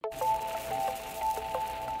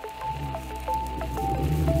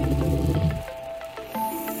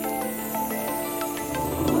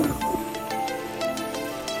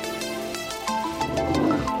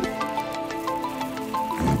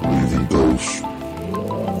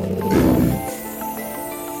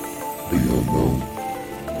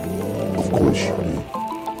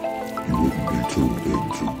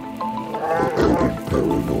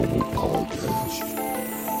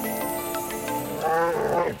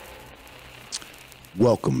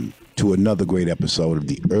Welcome to another great episode of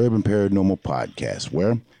the Urban Paranormal Podcast,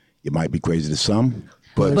 where you might be crazy to some,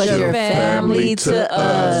 but your family to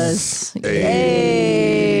us.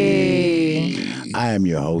 Hey. I am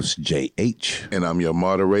your host, J.H. And I'm your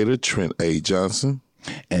moderator, Trent A. Johnson.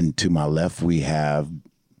 And to my left, we have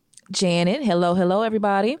Janet. Hello,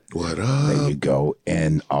 everybody. What up? There you go.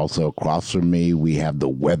 And also across from me, we have the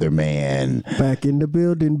weatherman. Back in the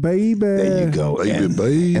building, baby. There you go.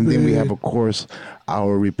 Baby. And then we have, of course,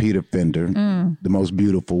 our repeat offender, the most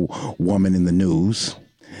beautiful woman in the news.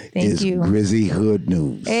 Thank you. Grizzy Hood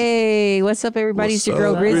News. Hey, what's up, everybody? It's your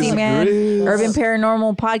girl, Grizzy, man. Urban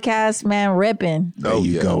Paranormal Podcast, man, repping. There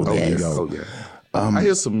you go. There you go. Oh, yeah. I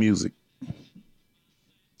hear some music.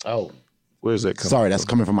 Oh. Where's that coming Sorry, from? that's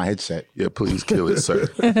coming from my headset. Yeah, please kill it, sir.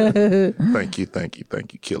 Thank you.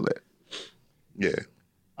 Kill that. Yeah.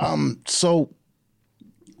 So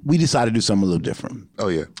we decided to do something a little different. Oh,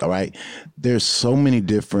 yeah. All right. There's so many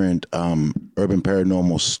different urban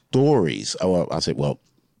paranormal stories. What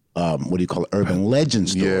do you call it? Urban legend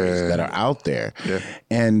stories that are out there. Yeah.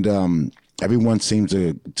 And everyone seems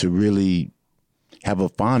to really have a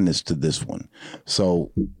fondness to this one.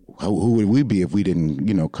 So who would we be if we didn't,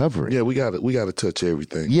 cover it? Yeah, we got to touch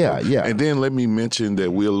everything. Yeah. And then let me mention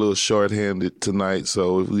that we're a little shorthanded tonight,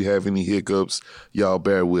 so if we have any hiccups, y'all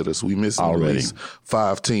bear with us. We missing at least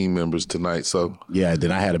 5 team members tonight, so yeah.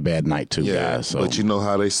 Then I had a bad night too, guys. So. But you know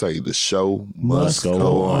how they say, the show must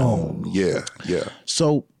go on. Yeah.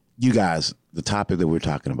 So you guys, the topic that we're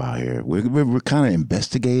talking about here, we're kind of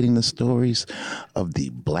investigating the stories of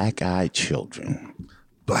the black-eyed children.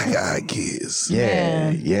 Black-eyed kids.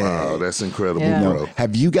 Yeah. Wow, that's incredible, bro.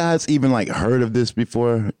 Have you guys even heard of this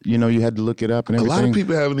before? You had to look it up and everything. A lot of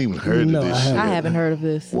people haven't even heard of this shit. I haven't heard of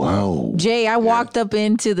this. Wow. Jay, I walked up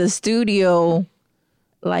into the studio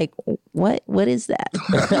like, what is that?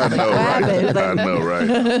 I know,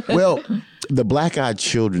 right? Well, the Black-Eyed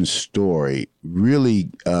Children's story really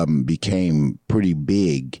became pretty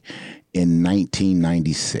big in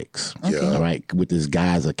 1996, right, with this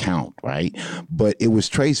guy's account, right? But it was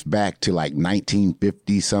traced back to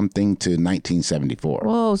 1950-something to 1974.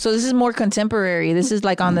 Whoa, so this is more contemporary. This is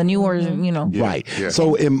on the newer, Right. Yeah.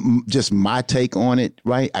 So just my take on it,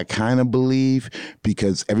 right, I kind of believe,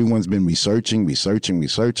 because everyone's been researching,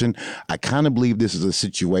 I kind of believe this is a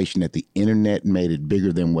situation that the internet made it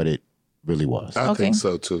bigger than what it really was. I think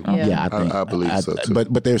so too. Yeah, I believe so too.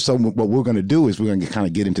 But there's what we're going to do is we're going to kind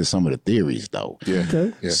of get into some of the theories, though. Yeah.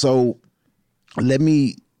 Okay. Yeah. So let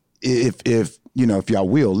me, if y'all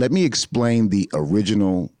will, let me explain the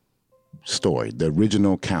original story, the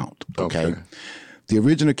original account. Okay. The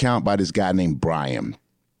original account by this guy named Brian,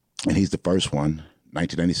 and he's the first one,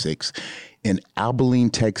 1996. In Abilene,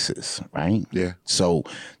 Texas, right? Yeah. So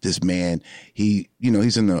this man, he's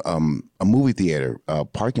in a movie theater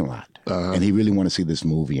parking lot, and he really wanted to see this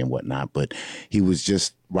movie and whatnot, but he was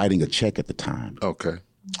just writing a check at the time. Okay.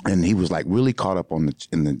 And he was really caught up on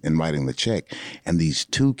in writing the check, and these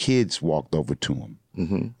 2 kids walked over to him,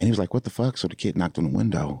 and he was like, "What the fuck?" So the kid knocked on the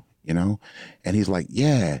window, and he's like,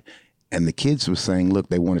 "Yeah." And the kids were saying, "Look,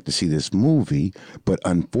 they wanted to see this movie, but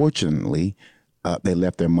unfortunately." They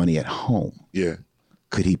left their money at home. Yeah.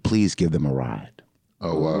 Could he please give them a ride?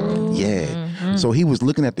 Oh, wow. Yeah. Mm-hmm. So he was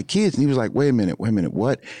looking at the kids and he was like, wait a minute,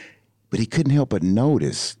 what? But he couldn't help but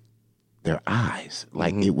notice their eyes.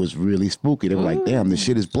 It was really spooky. They were like, damn, this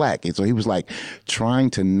shit is black. And so he was trying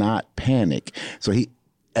to not panic. So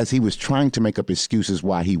as he was trying to make up excuses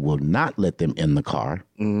why he will not let them in the car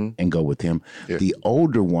and go with him, the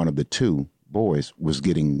older one of the 2 boys was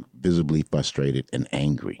getting visibly frustrated and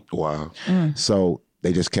angry. Wow. So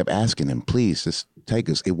they just kept asking him, please, just take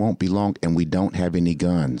us. It won't be long, and we don't have any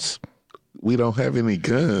guns. We don't have any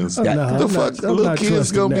guns. Oh, no, the fuck little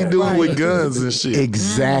kids gonna be doing with guns and shit?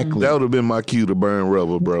 Exactly. That would have been my cue to burn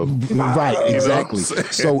rubber, bro. Right, exactly.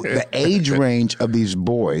 So the age range of these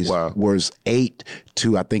boys was 8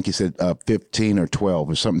 to, I think he said 15 or 12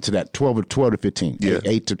 or something to that, 12 to 15. Yeah.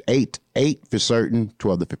 8 for certain,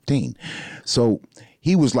 12 to 15. So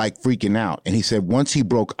he was freaking out. And he said once he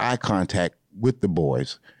broke eye contact with the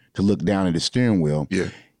boys to look down at the steering wheel,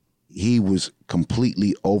 he was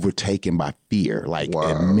completely overtaken by fear,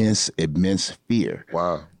 immense fear.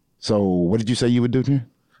 Wow. So what did you say you would do to him?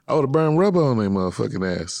 I would have burned rubber on their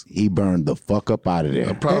motherfucking ass. He burned the fuck up out of there.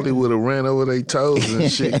 I probably would have ran over their toes and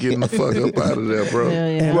shit, getting the fuck up out of there, bro.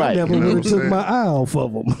 And Right. I never would have took my eye off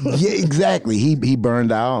of him. Yeah, exactly. He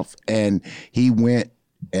burned off, and he went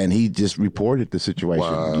and he just reported the situation,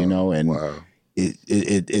 and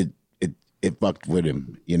it fucked with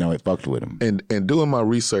him. It fucked with him. And doing my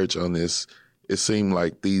research on this, it seemed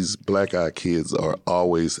like these black-eyed kids are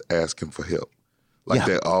always asking for help. Like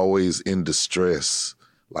they're always in distress.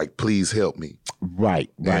 Like, please help me. Right.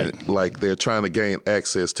 And like they're trying to gain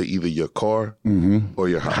access to either your car or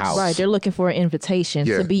your house. Right, they're looking for an invitation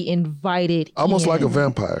to be invited. Almost in. like a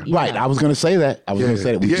vampire. Yeah. Right. I was going to say that.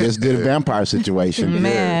 We just did a vampire situation.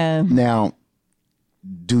 Man. Now,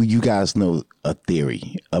 do you guys know a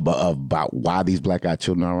theory about why these black-eyed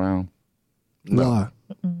children are around? Why?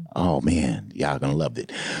 Oh, man. Y'all going to love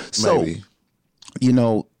it. So, Maybe. you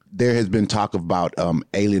know, there has been talk about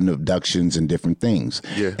alien abductions and different things.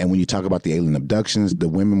 Yeah. And when you talk about the alien abductions, the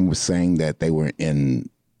women were saying that they were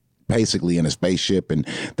basically in a spaceship and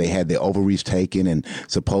they had their ovaries taken and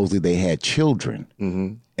supposedly they had children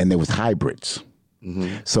and there was hybrids.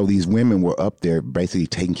 So these women were up there basically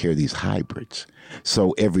taking care of these hybrids.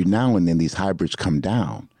 So every now and then these hybrids come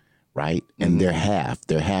down, right? And they're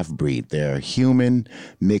half breed. They're human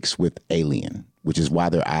mixed with alien, which is why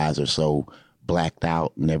their eyes are so blacked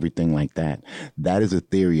out and everything like that. That is a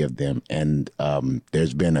theory of them. And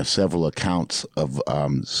there's been several accounts of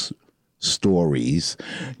stories,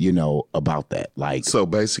 you know, about that. Like, So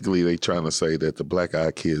basically, they trying to say that the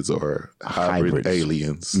black-eyed kids are hybrid Hybrids.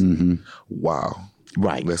 aliens. Wow.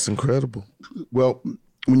 right. That's incredible. Well,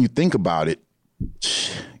 when you think about it,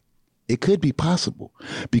 it could be possible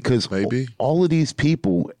because Maybe. all of these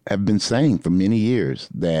people have been saying for many years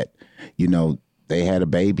that, you know, they had a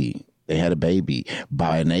baby. They had a baby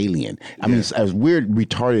by an alien. I mean, it's as weird,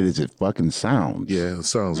 retarded as it fucking sounds. Yeah, it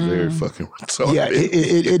sounds very fucking retarded. Yeah,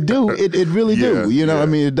 it really Yeah, do. You know, yeah. I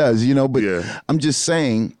mean, it does. You know, but Yeah. I'm just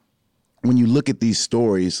saying, when you look at these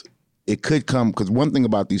stories, it could come because one thing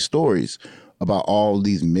about these stories, about all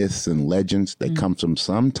these myths and legends, they come from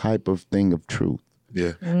some type of thing of truth.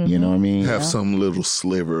 Yeah. You know what I mean? Have some little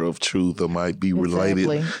sliver of truth or might be related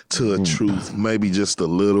Exactly. to a truth, maybe just a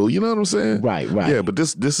little. You know what I'm saying? Right. Yeah, but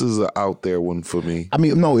this is an out there one for me. I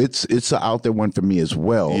mean, no, it's an out there one for me as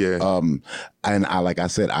well. Yeah. And like I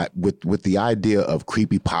said, with the idea of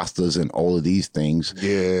creepypastas and all of these things,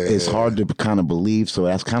 Yeah. it's hard to kind of believe. So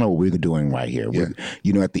that's kind of what we're doing right here. Yeah.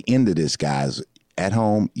 You know, at the end of this, guys, at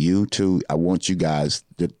home, you too, I want you guys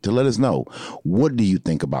to let us know, what do you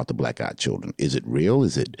think about the black-eyed children? Is it real?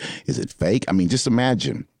 Is it fake? I mean, just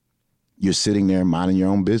imagine you're sitting there minding your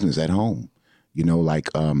own business at home. You know, like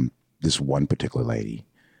this one particular lady.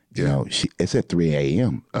 You know, it's at 3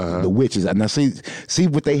 a.m. The witches. Now, see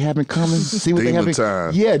what they have in common? See what they have Demon in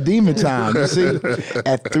time. Yeah, demon time. You see,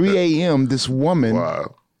 at 3 a.m., this woman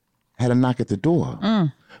Wow. had a knock at the door.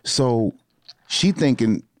 So she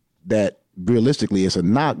thinking that realistically it's a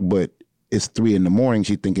knock, but it's 3 a.m.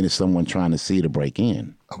 She thinking it's someone trying to see to break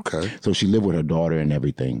in. Okay. So she lived with her daughter and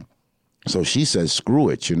everything. So she says, screw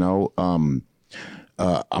it, you know. I'm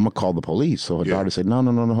going to call the police. So her daughter said, no,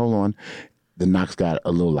 hold on. The knocks got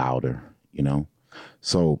a little louder, you know.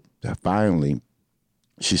 So finally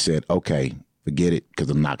she said, okay, forget it, because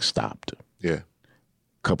the knock stopped. Yeah.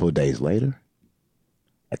 A couple of days later,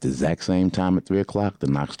 at the exact same time at 3 o'clock, the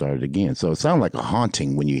knock started again. So it sounds like a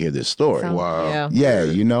haunting when you hear this story. Wow. Yeah,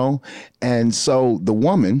 you know. And so the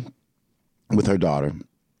woman with her daughter,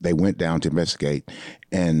 they went down to investigate,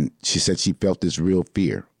 and she said she felt this real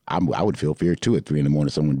fear. I would feel fear too at 3 a.m,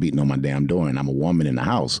 someone beating on my damn door, and I'm a woman in the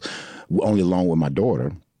house, only alone with my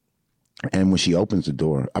daughter. And when she opens the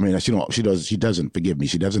door, I mean, she doesn't forgive me.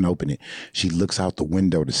 She doesn't open it. She looks out the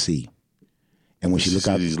window to see. And when she looks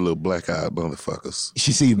out, these little black-eyed motherfuckers.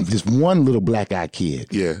 she sees this one little black-eyed kid.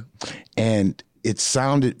 Yeah. And it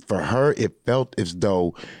sounded, for her, it felt as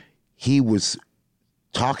though he was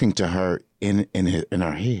talking to her in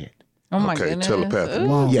her head. Oh my Okay, goodness. telepathy. Ooh,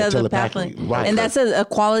 Wow. Yeah, telepathically. Right. And that's a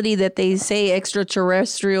quality that they say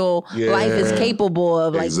extraterrestrial life is capable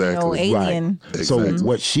of, like, Exactly. you know, alien. So Exactly.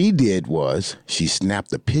 what she did was she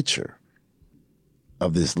snapped a picture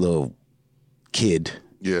of this little kid,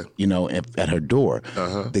 Yeah. you know, at her door.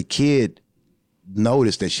 The kid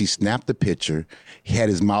noticed that she snapped the picture. He had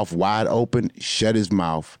his mouth wide open, shut his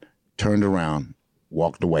mouth, turned around,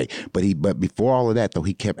 walked away. But before all of that, though,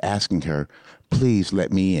 he kept asking her, please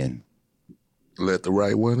let me in. Let the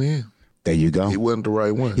right one in. There you go. He wasn't the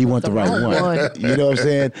right one. He want the right one. You know what I'm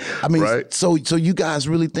saying? I mean, Right. so you guys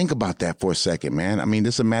really think about that for a second, man. I mean,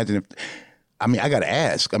 just imagine I got to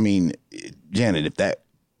ask. I mean, Janet,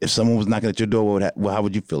 if someone was knocking at your door, how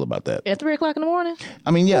would you feel about that? At 3 o'clock in the morning?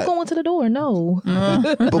 I mean, yeah. Who's going to the door? No.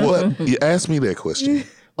 But you asked me that question.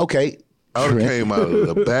 Okay. I would have Trent. came out of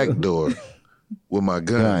the back door with my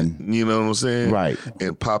gun. You know what I'm saying? Right.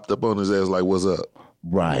 And popped up on his ass like, what's up?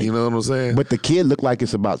 Right. You know what I'm saying? But the kid looked like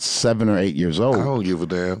it's about 7 or 8 years I old. don't give a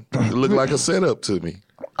damn. It looked like a setup to me.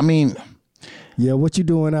 I mean, Yeah, what you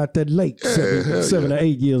doing out that lake? Seven or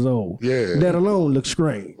 8 years old. Yeah. That alone looks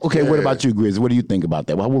strange. Okay, what about you, Grizz? What do you think about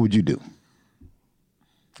that? What would you do?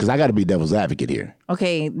 Because I got to be devil's advocate here.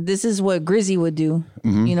 Okay, this is what Grizzy would do.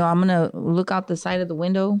 Mm-hmm. You know, I'm gonna look out the side of the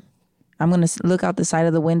window. I'm gonna look out the side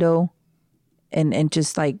of the window, and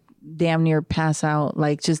just like damn near pass out,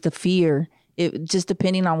 like just the fear. It just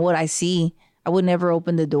depending on what I see. I would never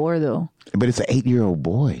open the door though. But it's an 8-year-old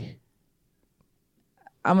boy.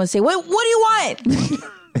 I'm gonna say, what do you want?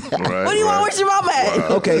 Right, What do you want? Where's your mama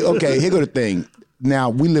at? Okay. Here go the thing.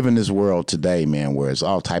 Now, we live in this world today, man, where it's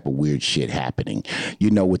all type of weird shit happening.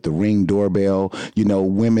 You know, with the Ring doorbell, you know,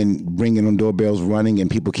 women ringing on doorbells running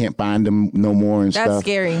and people can't find them no more and stuff. That's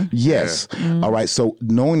scary. Yes. Mm-hmm. All right. So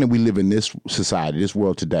knowing that we live in this society, this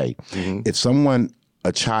world today, if someone,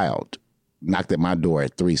 a child, knocked at my door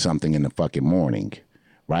at 3-something in the fucking morning,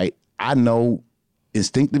 right? I know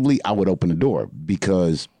instinctively I would open the door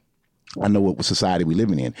because I know what society we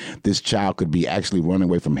living in. This child could be actually running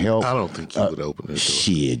away from help. I don't think you would open the door.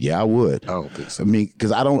 Shit, yeah, I would. I don't think so. I mean,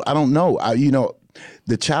 because I don't know.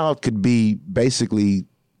 The child could be basically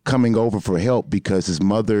coming over for help because his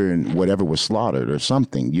mother and whatever was slaughtered or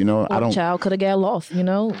something. You know, Or a child could have got lost, you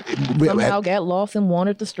know. Somehow got lost and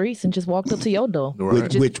wandered the streets and just walked up to your door.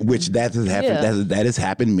 Right. Which that has happened. Yeah. That has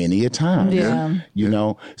happened many a time. Yeah. You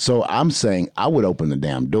know, so I'm saying I would open the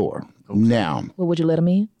damn door. Now, Well, would you let him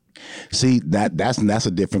in? see that's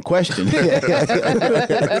a different question. That's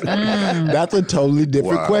a totally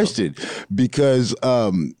different question because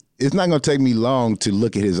it's not going to take me long to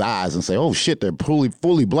look at his eyes and say, "Oh shit, they're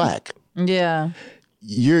fully black." Yeah.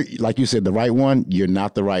 You're like you said, the right one. You're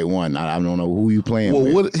not the right one. I don't know who you playing Well,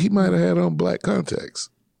 with. what he might have had on black contacts.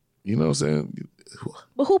 You know what I'm saying?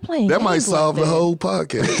 But who playing That games might like solve the that? whole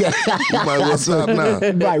podcast. You might well stop now.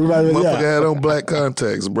 Right, Motherfucker had on black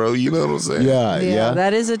contacts, bro. You know what I'm saying? Yeah.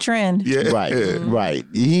 That is a trend. Yeah. Right. You're right.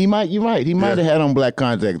 He might have had on black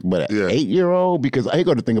contacts, but an Yeah. 8-year-old, because I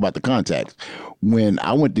got to think about the contacts. When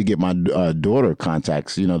I went to get my daughter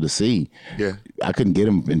contacts, you know, to see, Yeah. I couldn't get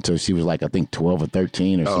them until she was like, I think 12 or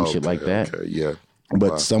 13 or some shit like that. Okay, yeah.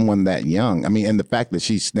 But someone that young, I mean, and the fact that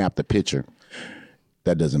she snapped a picture,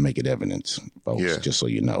 that doesn't make it evidence, folks, Yeah. just so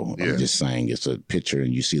you know. Yeah. I'm just saying it's a picture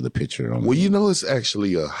and you see the picture on Well, you know, it's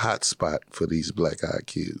actually a hot spot for these black-eyed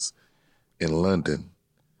kids in London.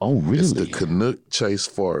 Oh, really? It's the Canuck Chase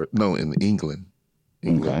Forest. No, in England.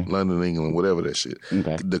 Okay. London, England, whatever that shit.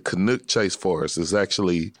 Okay. The Canuck Chase Forest is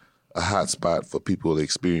actually a hot spot for people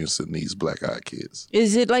experiencing these black-eyed kids.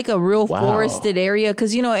 Is it like a real forested area?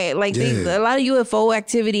 Because, you know, like a lot of UFO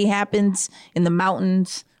activity happens in the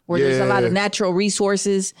mountains where there's a lot of natural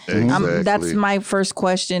resources. Exactly. That's my first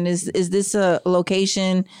question. Is this a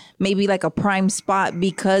location, maybe like a prime spot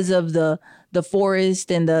because of the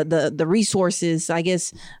forest and the resources? I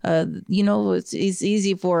guess, you know, it's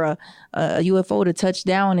easy for a UFO to touch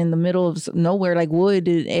down in the middle of nowhere, like wood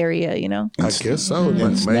area, you know? I guess so.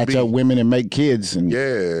 And snatch up women and make kids and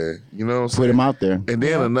Yeah, you know what I'm saying? put them out there. And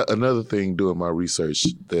then another thing doing my research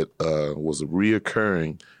that was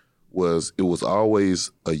reoccurring was it was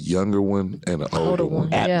always a younger one and an older one.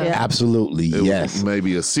 Yeah. Absolutely, It yes. was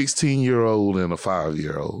maybe a 16-year-old and a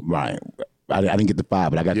 5-year-old. Right. I didn't get the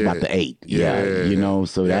 5, but I got about the 8. Yeah. Yeah. You know,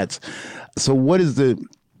 so so what is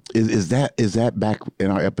is that back in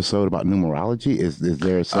our episode about numerology? Is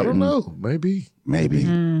there a certain, I don't know. Maybe. Maybe.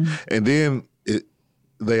 And then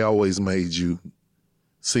they always made you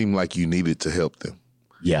seem like you needed to help them.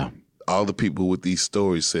 Yeah. All the people with these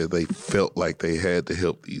stories said they felt like they had to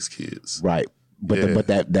help these kids. Right. But Yeah. but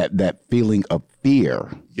that feeling of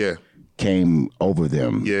fear Yeah. came over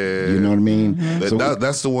them. Yeah. You know what I mean? So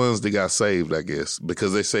That's the ones that got saved, I guess,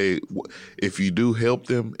 because they say if you do help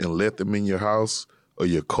them and let them in your house or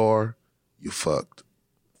your car, you fucked.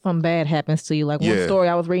 Something bad happens to you. Like one Yeah. story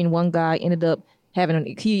I was reading, one guy ended up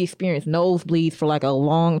he experienced nosebleeds for like a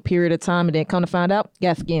long period of time, and then come to find out,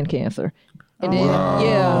 got skin cancer. And then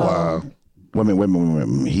Wow. wait a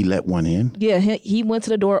minute. He let one in? Yeah, he went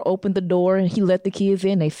to the door, opened the door, and he let the kids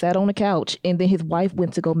in. They sat on the couch, and then his wife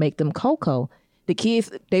went to go make them cocoa. The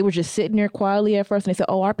kids, they were just sitting there quietly at first, and they said,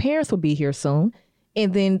 "Oh, our parents will be here soon."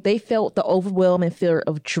 And then they felt the overwhelming fear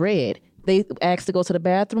of dread. They asked to go to the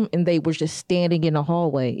bathroom, and they were just standing in the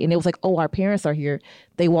hallway. And it was like, "Oh, our parents are here."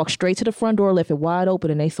 They walked straight to the front door, left it wide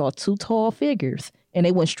open, and they saw 2 tall figures. And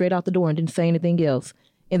they went straight out the door and didn't say anything else.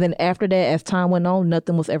 And then after that, as time went on,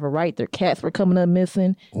 nothing was ever right. Their cats were coming up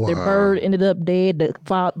missing. Their bird ended up dead.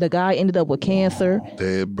 The guy ended up with cancer.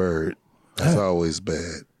 Dead bird. That's always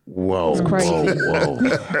bad. Whoa, It's crazy. whoa.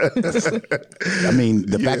 I mean,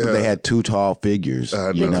 the fact that they had two tall figures,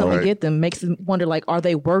 I you know, They come know, to get them makes them wonder, like, are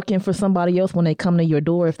they working for somebody else when they come to your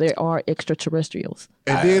door if there are extraterrestrials?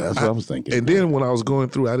 And then that's what I was thinking. And then when I was going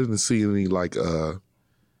through, I didn't see any like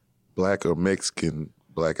black or Mexican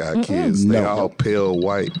black-eyed kids. They No. all pale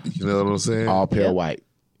white. You know what I'm saying? all pale white.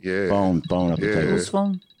 yeah. Phone up the Yeah. table. Whose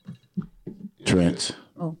phone? Trent.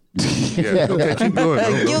 Yeah. Okay, keep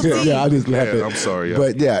going. Guilty. Yeah, I just laughed Yeah, at- I'm sorry.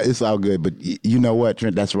 But yeah, it's all good. But you know what,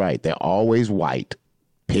 Trent? That's right. They're always white,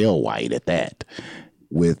 pale white at that,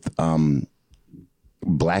 with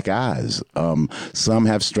black eyes. Some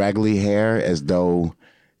have straggly hair as though,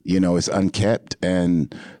 you know, it's unkept,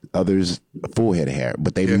 and others full head of hair.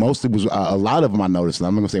 But they mostly was a lot of them I noticed. And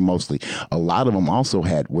I'm not gonna say mostly. A lot of them also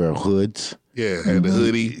had wear hoods. Yeah, had the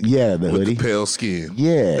hoodie. Yeah, the with hoodie. the pale skin.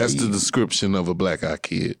 Yeah. That's the description of a black-eyed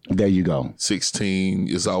kid. There you go. 16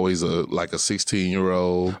 is always a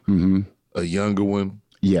 16-year-old, a younger one.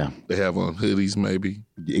 Yeah, They have on hoodies maybe,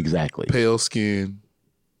 exactly. pale skin,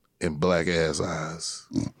 and black ass eyes.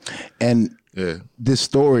 And Yeah. this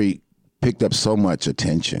story picked up so much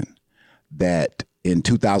attention that in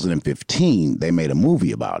 2015 they made a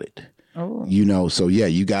movie about it. Oh. You know, so yeah,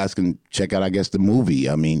 you guys can check out, I guess, the movie.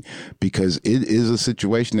 I mean, because it is a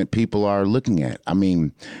situation that people are looking at. I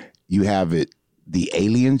mean, you have the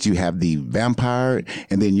aliens, you have the vampire,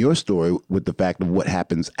 and then your story with the fact of what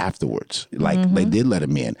happens afterwards. Like they did let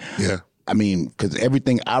him in. Yeah. I mean, because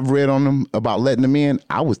everything I've read on them about letting them in,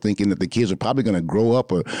 I was thinking that the kids are probably going to grow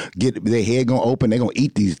up or get their head going to open. They're going to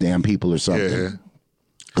eat these damn people or something. Yeah.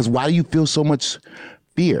 Because why do you feel so much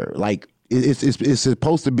fear? Like it's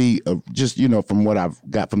supposed to be just, you know, from what I've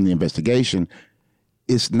got from the investigation,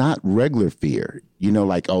 it's not regular fear. You know,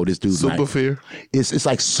 like, oh, this dude's Super fear. It's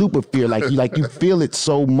like super fear. Like you feel it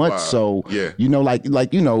so much so. Yeah. You know,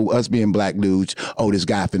 like you know, us being black dudes. Oh, this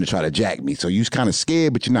guy finna try to jack me. So you're kind of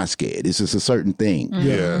scared, but you're not scared. It's just a certain thing.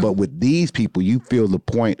 Yeah. But with these people, you feel the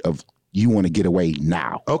point of you want to get away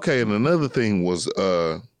now. Okay, and another thing was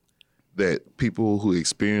that people who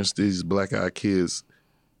experienced these black-eyed kids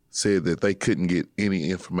said that they couldn't get any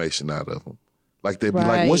information out of them. Like they'd be like,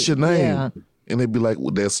 Right, "What's your name?" yeah. And they'd be like,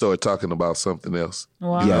 well, they'll start talking about something else.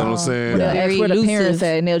 Wow. You know what I'm saying? They'll Very ask where the elusive. parents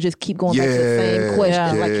at, and they'll just keep going back to the Yeah, same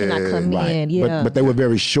question. Like, can I yeah. come in? Yeah. But they were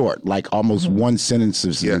very short, like almost one sentence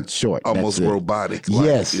is Yeah. short. Almost That's it. robotic. like,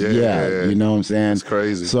 Yes, yeah. You know what I'm saying? It's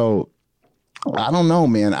crazy. So I don't know,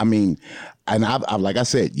 man. I mean, and I've like I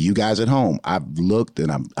said, you guys at home, I've looked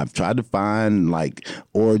and I've tried to find like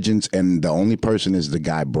origins, and the only person is the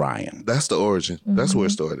guy Brian. That's the origin. That's where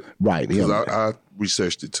it started. Right. Because him. I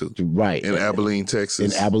researched it too. Right. In Abilene,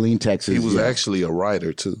 Texas. In Abilene, Texas. He was yeah. actually a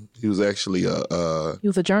writer too. He was actually a he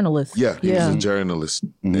was a journalist. he was a journalist,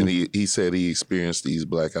 and he said he experienced these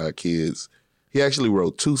black-eyed kids. He actually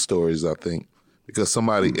wrote 2 stories, I think, because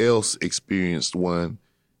somebody else experienced one,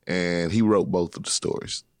 and he wrote both of the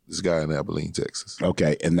stories. This guy in Abilene, Texas.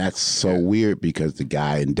 Okay, and that's so weird because the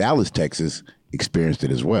guy in Dallas, Texas experienced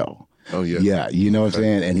it as well. Oh yeah, Yeah, you know what I'm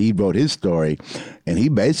saying? And he wrote his story, and he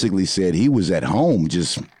basically said he was at home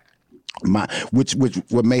just which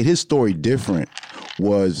what made his story different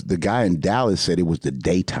was the guy in Dallas said it was the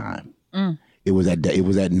daytime. It was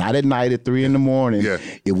not at night at 3 a.m. Yeah.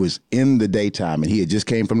 It was in the daytime, and he had just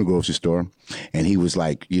came from the grocery store, and he was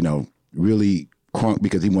like, you know, really crunk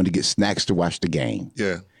because he wanted to get snacks to watch the game.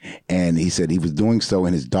 Yeah. And he said he was doing so,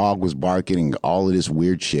 and his dog was barking and all of this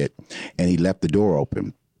weird shit, and he left the door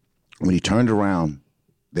open. When he turned around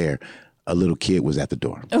there, a little kid was at the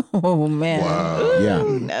door. Oh man. Wow. Yeah.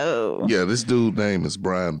 No. Yeah, this dude's name is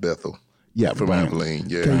Brian Bethel Yeah, from Brian. Abilene.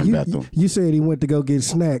 Yeah. Brian Bethel. You said he went to go get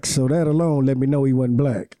snacks, so that alone let me know he wasn't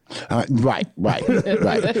black. Right.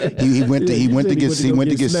 He went to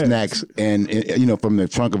get snacks, and you know, from the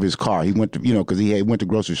trunk of his car. He went to, you know, because he went to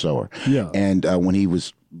grocery store. Yeah. And when he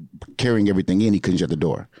was carrying everything in, he couldn't shut the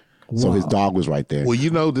door, so his dog was right there. Well, you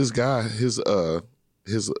know, this guy,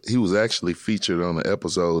 he was actually featured on an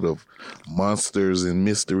episode of Monsters and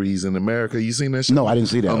Mysteries in America. You seen that show? No, I didn't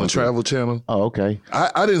see that on the one. Travel Channel. Oh, okay.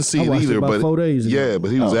 I didn't see I it watched it either, about but 4 days ago. yeah,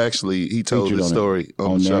 but he was actually he told Featured the on it. story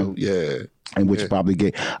on the there? show. Yeah, And which probably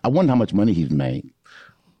gave. I wonder how much money he's made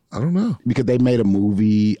I don't know. because they made a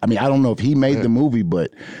movie. I mean, I don't know if he made the movie,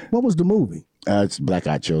 but What was the movie? it's Black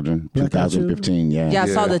Eyed Children, Black Eyed 2015. Yeah. Yeah, I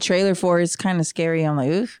saw the trailer for it. It's kind of scary. I'm like,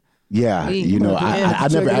 oof. Yeah, you know, I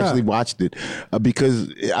Check never it out. actually watched it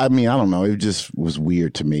because, I mean, I don't know. It just was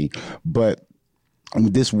weird to me. But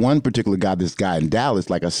this one particular guy, this guy in Dallas,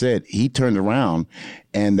 like I said, he turned around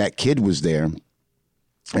and that kid was there.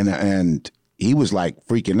 And he was like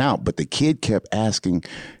freaking out. But the kid kept asking,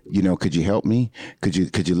 you know, could you help me? Could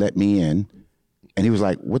you let me in? And he was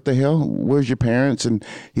like, what the hell? Where's your parents? And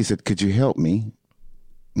he said, could you help me?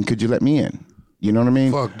 And could you let me in? You know what I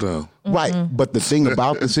mean? Fuck no. Right. But the thing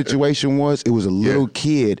about the situation was, it was a little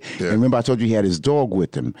kid. Yeah. And remember I told you he had his dog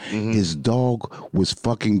with him. His dog was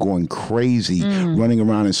fucking going crazy, running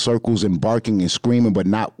around in circles and barking and screaming, but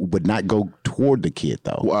not go toward the kid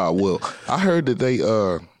though. Wow. Well, I heard that they,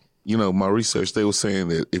 my research, they were saying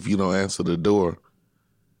that if you don't answer the door,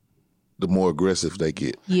 the more aggressive they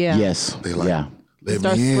get. Yeah. Yes. They like, yeah. let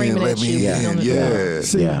Start me in, screaming let at me you. in. Yeah.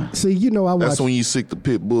 Yeah. See, I watch. That's when you sick the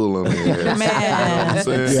pit bull on their ass. Man.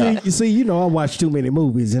 You know what I'm saying? See, I watch too many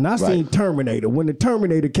movies, and I seen Terminator. When the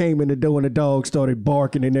Terminator came in the door and the dog started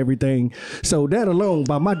barking and everything, so that alone,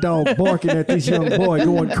 by my dog barking at this young boy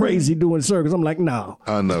going crazy doing circles, I'm like, no.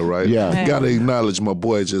 I know, right? Yeah. You gotta acknowledge my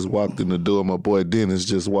boy just walked in the door. My boy Dennis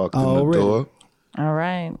just walked in the Already. door. All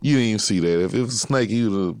right. You didn't even see that. If it was a snake,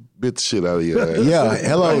 you would have bit the shit out of your ass. Yeah,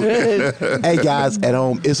 hello. Hey guys, at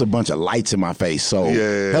home, it's a bunch of lights in my face. So,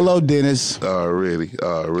 hello, Dennis. Already.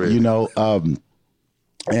 You know,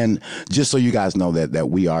 and just so you guys know that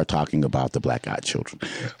we are talking about the Black Eyed Children,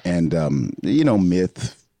 and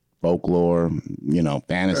myth, folklore,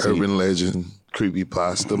 fantasy, Urban legend,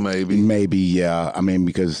 creepypasta, maybe. maybe, yeah. I mean,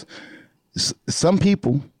 because some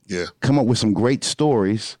people come up with some great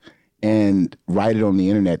stories and write it on the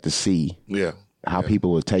internet to see how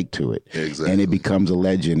people will take to it. Exactly. And it becomes a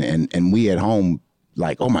legend. And we at home,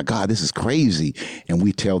 like, oh my God, this is crazy. And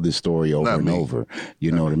we tell this story over and over.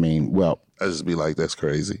 You know what I mean? Well, I just be like, that's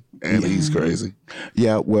crazy. And he's crazy.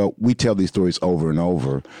 yeah, well, we tell these stories over and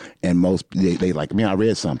over. And most, they like, I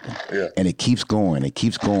read something. Yeah. And it keeps going.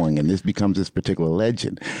 And this becomes this particular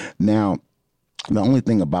legend. Now, the only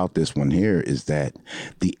thing about this one here is that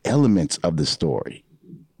the elements of the story,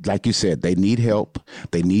 like you said, they need help.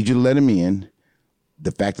 They need you to let them in.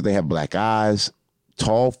 The fact that they have black eyes,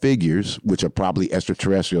 tall figures, which are probably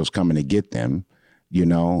extraterrestrials coming to get them,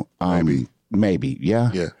 maybe, yeah.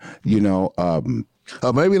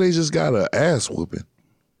 Maybe they just got an ass whooping.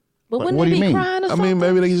 But wouldn't what they do you be mean? crying or I something? mean,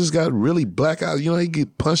 maybe they just got really black eyes. You know, he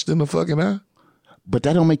get punched in the fucking eye. But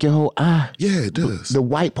that don't make your whole eye, Yeah, it does. the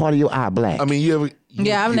white part of your eye, black. I mean, you ever?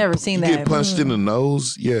 Yeah, I've never seen you that. Get punched in the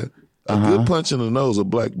nose. Yeah, a good punch in the nose will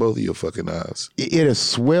black both of your fucking eyes it'll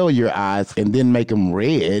swell your eyes and then make them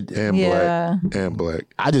red. and Yeah. black and black.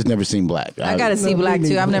 I just never seen black. I gotta see black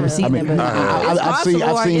too. I've never seen it, but I've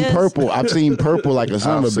seen purple. I've seen purple like a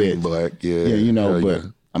son I've of a seen bitch. black. Yeah, Yeah, Hell but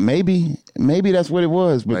yeah. maybe that's what it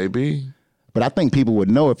was. But maybe. But I think people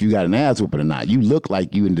would know if you got an ass whooping or not. You look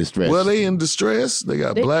like you in distress. Well, they in distress. They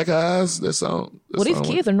got black eyes. That's all. Well, these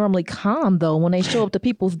kids are normally calm though. When they show up to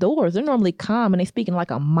people's doors, they're normally calm and they speak in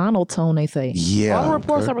like a monotone. They say, Yeah, all the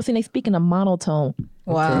reports I've ever seen, they speak in a monotone.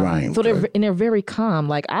 wow. right. So they're very calm.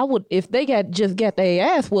 Like I would, if they just got their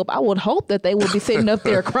ass whooped, I would hope that they would be sitting up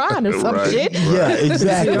there crying or some Right. shit. Yeah,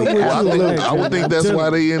 exactly. I would think that's why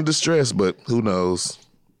they in distress, but who knows?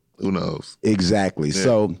 Who knows? Exactly.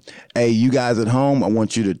 So, hey, you guys at home, I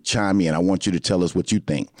want you to chime in. I want you to tell us what you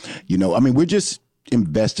think. We're just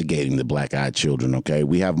investigating the Black Eyed Children, okay?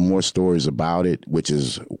 We have more stories about it, which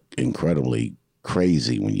is incredibly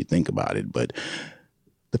crazy when you think about it. But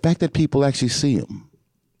the fact that people actually see them,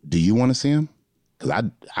 do you want to see them? Because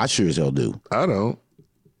I sure as hell do. I don't.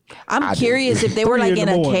 I'm curious if they were like in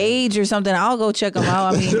a morning. cage or something. I'll go check them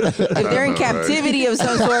out. I mean, if they're in captivity of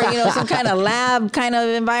some sort, some kind of lab kind of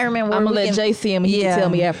environment. Where I'm gonna we let can- Jay see him and he can tell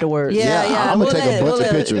me afterwards. Yeah, Yeah, I'm gonna take a bunch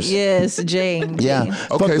of pictures. Yes, Jay. Yeah.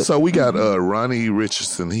 Okay, so we got Ronnie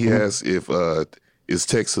Richardson. He asked if is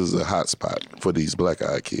Texas a hot spot for these black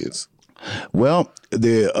eyed kids? Well,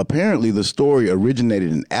 apparently the story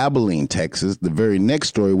originated in Abilene, Texas. The very next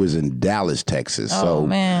story was in Dallas, Texas. Oh so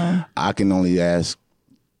man. I can only ask,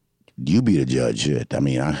 you be the judge. Shit. I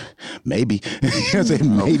mean, maybe. I say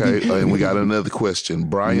maybe. Okay, and we got another question.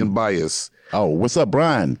 Brian Bias. Oh, what's up,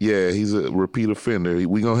 Brian? Yeah, he's a repeat offender.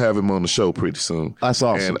 We gonna have him on the show pretty soon. That's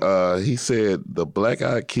awesome. And he said the black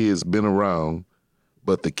eyed kid's been around,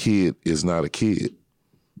 but the kid is not a kid.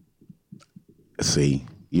 See,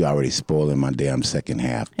 you already spoiling my damn second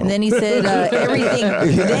half. And then he said everything.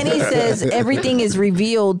 Then he says everything is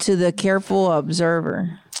revealed to the careful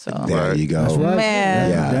observer. So There you go. That's right. Man.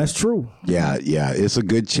 Yeah. That's true. Yeah. It's a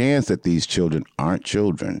good chance that these children aren't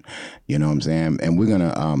children. You know what I'm saying? And we're going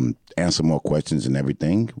to answer more questions and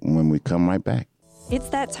everything when we come right back. It's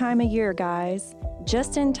that time of year, guys.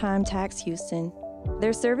 Just in Time Tax Houston.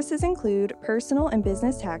 Their services include personal and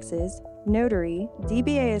business taxes, notary,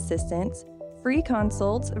 DBA assistance, Free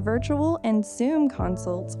consults, virtual, and Zoom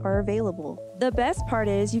consults are available. The best part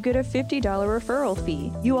is you get a $50 referral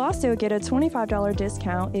fee. You also get a $25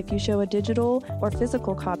 discount if you show a digital or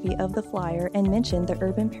physical copy of the flyer and mention the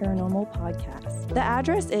Urban Paranormal Podcast. The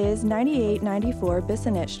address is 9894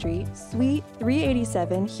 Bissonnet Street, Suite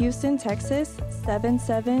 387, Houston, Texas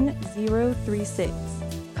 77036.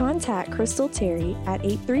 Contact Crystal Terry at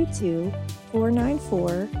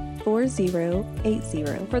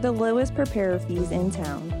 832-494-4080 for the lowest preparer fees in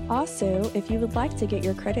town. Also, if you would like to get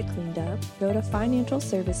your credit cleaned up, go to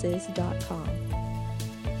financialservices.com.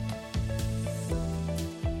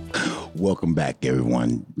 Welcome back,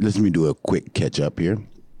 everyone. Let me do a quick catch up here.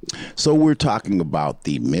 So we're talking about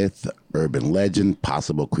the myth, urban legend,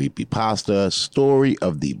 possible creepypasta, story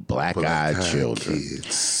of the black-eyed children.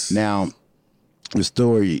 Kids. Now, the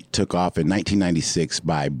story took off in 1996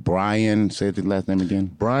 by Brian, say the last name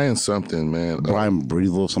again? Brian something, man. Brian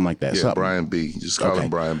Breathel, something like that. Yeah, something. Brian B. Just call him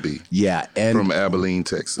Brian B. Yeah. And From Abilene,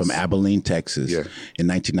 Texas. From Abilene, Texas Yeah. in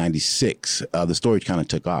 1996. The story kind of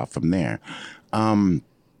took off from there.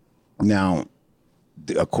 Now,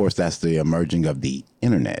 of course, that's the emerging of the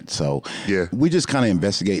internet. So Yeah. we just kind of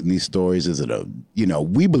investigating these stories. Is it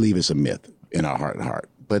we believe it's a myth in our heart and heart.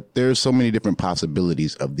 But there's so many different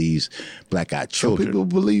possibilities of these black-eyed Some children. people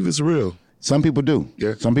believe it's real. Some people do.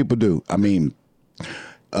 Yeah. Some people do. I mean,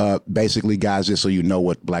 basically, guys, just so you know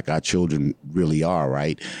what black-eyed children really are,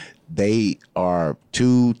 right? They are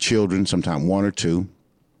two children, sometimes one or two.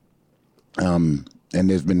 And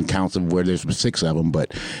there's been counts of where there's 6 of them,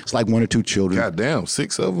 but it's like 1 or 2 children. God damn,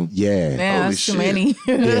 6 of them? Yeah. Yeah, Holy that's too shit. many.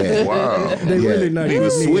 Yeah. Wow. They really not Need a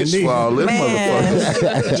good switch neither. for all them Man.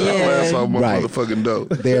 motherfuckers. Your ass off my Right. motherfucking dope.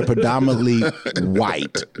 They're predominantly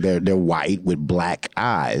white. They're white with black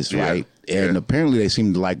eyes, Yeah. right? And Yeah. apparently they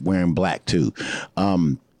seem to like wearing black too.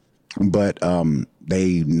 But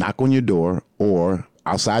they knock on your door or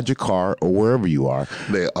outside your car or wherever you are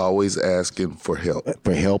They're always asking for help.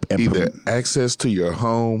 for help and Either access to your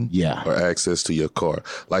home Yeah. or access to your car.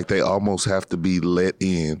 Like they almost have to be let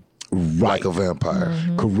in like a vampire.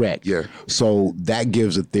 Correct. Yeah. So that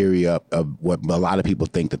gives a theory of what a lot of people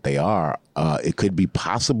think that they are. It could be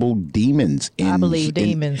possible demons. I believe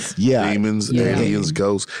demons. Yeah. Demons, aliens,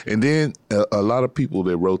 ghosts. And then a lot of people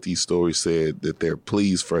that wrote these stories said that their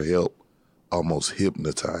pleas for help almost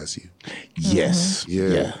hypnotize you. Yes.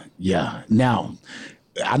 Yeah. Yeah. Now,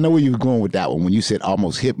 I know where you were going with that one when you said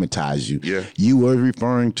almost hypnotize you. Yeah. You were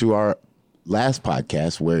referring to our last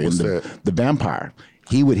podcast where What's in that? the vampire,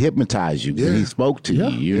 he would hypnotize you Yeah. and he spoke to you,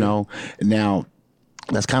 you know. Now,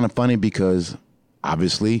 that's kind of funny because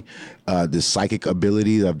obviously the psychic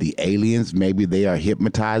ability of the aliens, maybe they are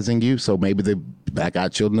hypnotizing you. So maybe the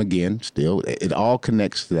black-eyed children again, still, it all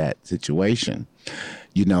connects to that situation,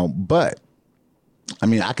 you know. But I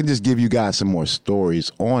mean, I can just give you guys some more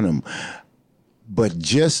stories on them, but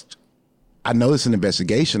I know it's an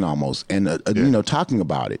investigation almost, and talking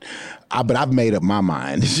about it. But I've made up my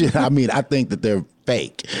mind. I mean, I think that they're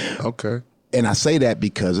fake, Okay. and I say that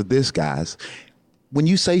because of this, guys. When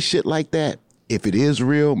you say shit like that, if it is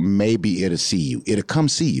real, maybe it'll see you. It'll come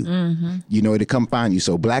see you. You know, it'll come find you.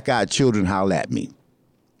 So black-eyed children, holler at me.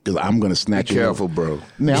 Because I'm going to snatch Be you. careful, bro.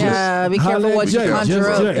 Now, Yeah, be careful Holla what at you Jay, conjure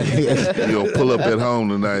just up. Jay. You're going to pull up at home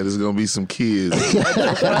tonight. There's going to be some kids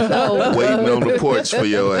waiting on the porch for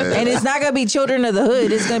your ass. And it's not gonna be children of the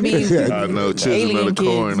hood. It's gonna be I know, children alien of the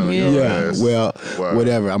corn kids. on Yeah. your Yeah, ass. well, Wow.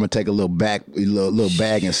 whatever. I'm gonna take a little bag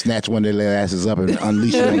and snatch one of their asses up and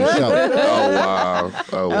unleash it on the show. Oh, wow.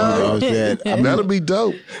 Oh, You know wow. what I'm saying? That'll be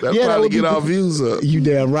dope. That'll Yeah, that probably would get be our good. views up. You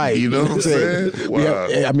damn right. You know what I'm saying? We Wow.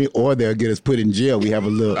 or they'll get us put in jail. We have a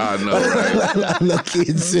little, I know, right? little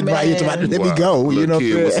kid sitting right here about to let me Wow. go. Little You know what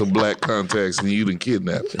kid I'm with saying? some black contacts and you done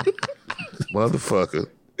kidnapped him. Motherfucker.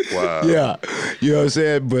 Wow. Yeah, you know what I'm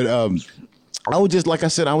saying. But I was just like I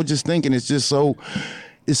said, I was just thinking it's so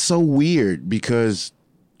weird because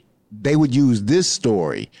they would use this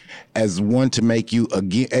story as one to make you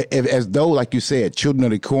again, as though, like you said, Children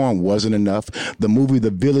of the Corn wasn't enough. The movie The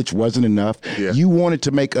Village wasn't enough. Yeah. You wanted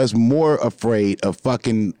to make us more afraid of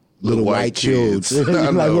fucking little white kids. children, I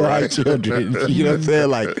like know, white right? children. You know what I'm saying?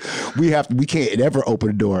 Like we can't ever open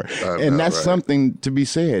the door, and know, that's right? something to be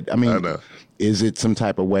said. I mean, I know. is it some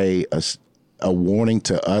type of way a warning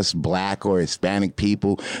to us black or Hispanic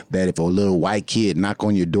people that if a little white kid knock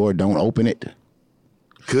on your door, don't open it?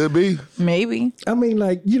 Could be. Maybe. I mean,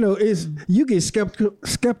 like, it's you get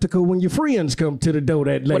skeptical when your friends come to the door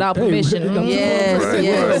that late. Without permission. Yes, Right.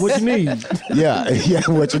 yes. What you need? Yeah,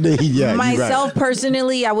 what you need. Yeah, Myself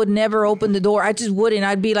personally, I would never open the door. I just wouldn't.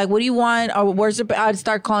 I'd be like, "What do you want?" Or where's the? I'd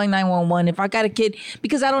start calling 911 if I got a kid,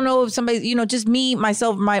 because I don't know if somebody, just me,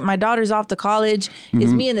 myself, my daughter's off to college.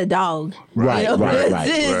 It's me and the dog. Right, right.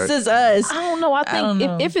 It's just us. I don't know. I don't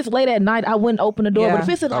think know. if it's late at night, I wouldn't open the door. Yeah. But if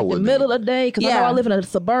it's in I like the wouldn't middle of the day, because I know Yeah. I live in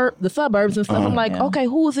the suburbs and stuff, I'm like, okay,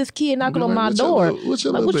 who is this kid knocking on my What your door? little- what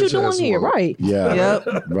your Like, little what you bitch ass doing here? want? Right. Yeah.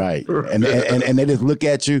 Yep. Right. And they just look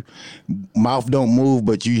at you, mouth don't move,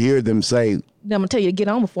 but you hear them say, Then I'm gonna tell you to get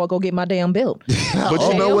on before I go get my damn belt. But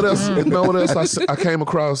you know what else? You know what else I came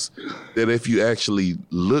across? That if you actually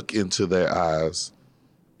look into their eyes,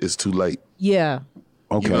 it's too late. Yeah.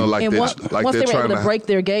 okay. You know, like And they're, once like they're they're able trying to to break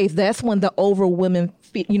their gaze, that's when the overwhelming,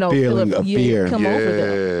 Feeling of fear. come over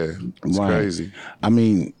them. Yeah, it's Right. crazy. I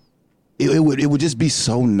mean, it would just be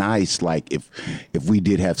so nice, like if we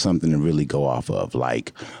did have something to really go off of,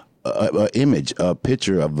 like a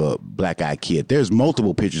picture of a black-eyed kid. There's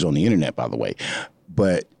multiple pictures on the internet, by the way,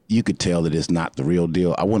 but you could tell that it's not the real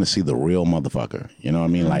deal. I want to see the real motherfucker. You know what I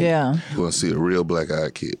mean? Like, Yeah. You want to see a real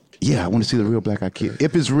black-eyed kid? yeah, I want to see the real black-eyed kid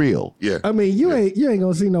if it's real. Yeah. I mean, you ain't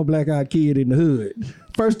gonna see no black-eyed kid in the hood.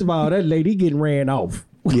 First of all, that lady getting ran off.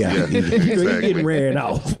 Yeah. Yeah. He Exactly. getting ran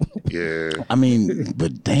off. Yeah. I mean,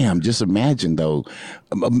 but damn, just imagine though,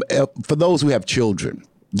 for those who have children,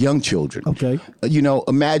 young children. Okay.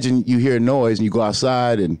 Imagine you hear a noise and you go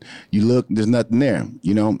outside and you look, there's nothing there.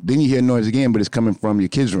 Then you hear a noise again, but it's coming from your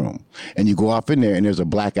kid's room, and you go off in there and there's a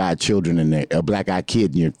black-eyed children in there, a black-eyed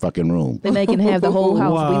kid in your fucking room. Then they can have the whole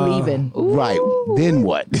house. Wow. We leaving. Right. Then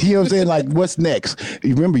what? You know what I'm saying? Like, what's next?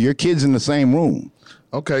 You remember, your kid's in the same room.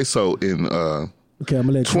 Okay, so in Okay, I'm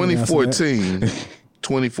gonna let you answer that.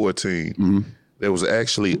 2014, there was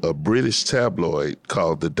actually a British tabloid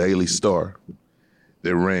called the Daily Star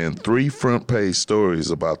that ran 3 front-page stories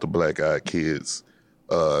about the black-eyed kids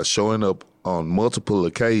showing up on multiple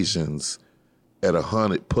occasions at a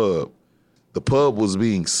haunted pub. The pub was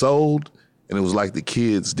being sold, and it was like the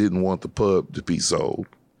kids didn't want the pub to be sold.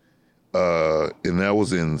 And that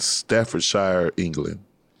was in Staffordshire, England,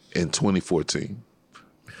 in 2014.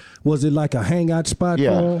 Was it like a hangout spot?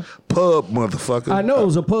 Yeah. for 'em? Pub, motherfucker. I know it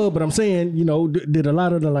was a pub, but I'm saying, did a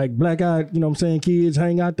lot of the like black-eyed, kids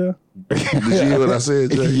hang out there? Did you hear what I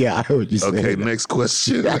said, Jay? Yeah, I heard you say Okay, that. next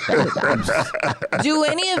question. Do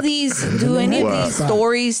any of these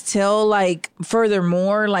stories tell like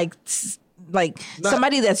furthermore, like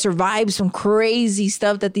somebody that survived some crazy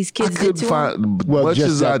stuff that these I kids did couldn't to them? find, Well, much just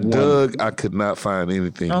as I that one. dug, I could not find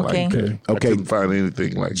anything Okay. like that. Okay. I couldn't find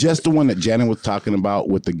anything like Just the one that Janet was talking about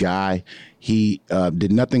with the guy. He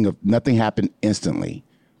did nothing. Nothing happened instantly.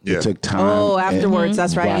 Yeah. It took time. Oh, and- afterwards.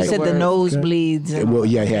 That's right. You Right. said the nosebleeds. and- Well,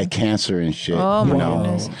 yeah, he had cancer and shit. Oh you my know.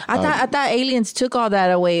 goodness! I thought aliens took all that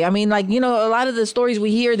away. I mean, like, a lot of the stories we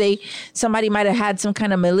hear, somebody might have had some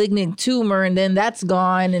kind of malignant tumor and then that's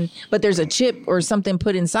gone, but there's a chip or something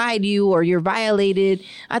put inside you or you're violated.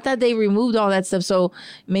 I thought they removed all that stuff. So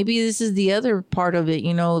maybe this is the other part of it,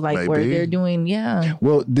 like where Maybe. they're doing, yeah.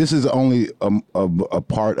 Well, this is only a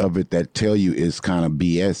part of it that tell you is kind of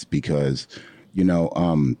BS because,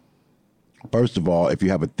 first of all, if you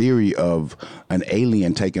have a theory of an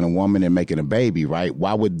alien taking a woman and making a baby, right?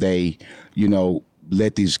 Why would they,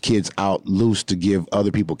 let these kids out loose to give other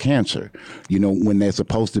people cancer? When they're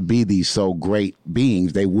supposed to be these so great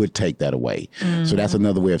beings, they would take that away. So that's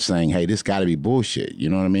another way of saying, hey, this got to be bullshit. You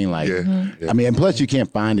know what I mean? Like, Yeah. Yeah. I mean, and plus you can't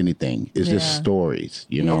find anything. It's just Yeah. stories,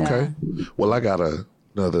 Okay. Well, I got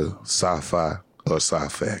another sci-fi or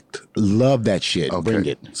sci-fact. Love that shit. Okay. Bring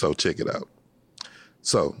it. So check it out.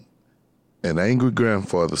 So, an angry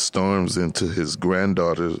grandfather storms into his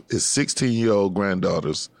 16-year-old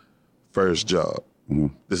granddaughter's first job.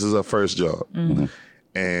 This is her first job.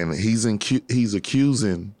 And he's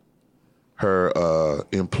accusing her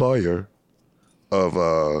employer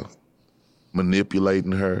of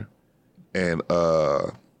manipulating her, and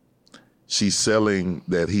he's selling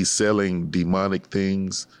demonic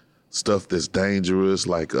things, stuff that's dangerous,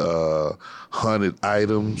 like haunted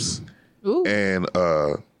items. Ooh. And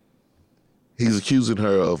he's accusing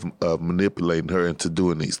her of manipulating her into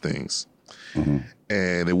doing these things.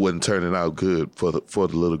 And it wasn't turning out good for the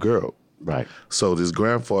little girl. Right. So this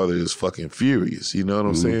grandfather is fucking furious. You know what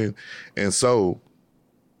I'm saying? And so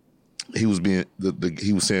he was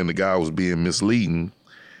saying the guy was being misleading.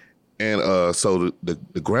 And so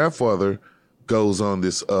the grandfather goes on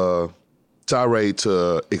this tirade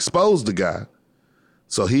to expose the guy.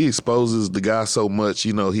 So he exposes the guy so much,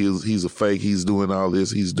 he's a fake. He's doing all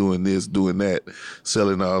this. He's doing this, doing that,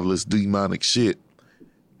 selling all this demonic shit.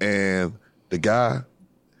 And the guy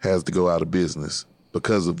has to go out of business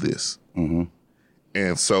because of this. Mm-hmm.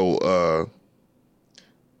 And so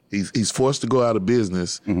he's forced to go out of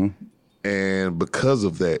business. Mm-hmm. And because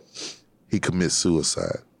of that, he commits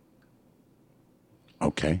suicide.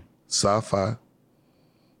 Okay. Sci-fi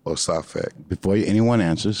or sci-fact? Before anyone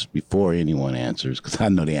answers, because I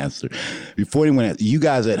know the answer. Before anyone answers, you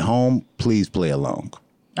guys at home, please play along.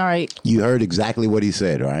 All right. You heard exactly what he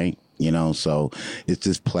said, right? So it's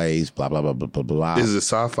just plays, blah, blah, blah, blah, blah, blah. Is it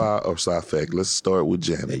sci-fi or sci-fact? Let's start with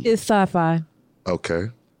Janet. It's sci-fi. Okay.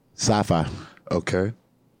 Sci-fi. Okay.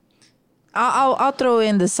 I'll throw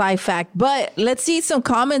in the sci-fact, but let's see some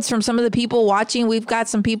comments from some of the people watching. We've got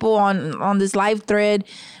some people on this live thread.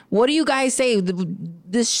 What do you guys say?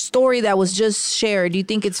 This story that was just shared, do you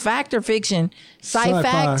think it's fact or fiction?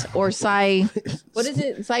 Sci-fact or sci... What is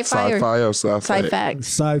it? Sci-fi or sci-fact? Sci-fact.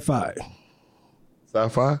 Sci-fi.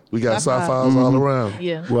 Sci-fi? We got sci-fis all around.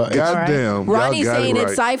 Yeah. Well, Goddamn. Ronnie's y'all got saying it right.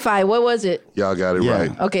 it's sci-fi. What was it? Y'all got it Yeah.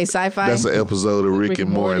 right. Okay, sci-fi. That's an episode of Rick and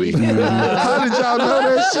Morty. Morty. How did y'all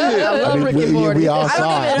know that shit? I love Rick and Morty. We all I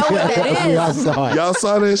saw don't even know what that it. We all is. saw it. Y'all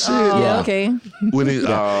saw that shit? Yeah. Okay. When it,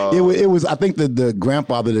 It was. I think the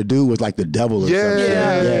grandfather, the dude, was like the devil or something.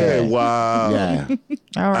 yeah. Wow. Yeah.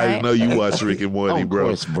 All I didn't right. know you watch Rick and Morty, Of bro.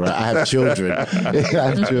 course, bro. I have children. I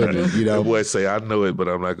have children. The boy say, I know it, but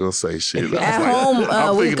I'm not going to say shit. I was At like- home,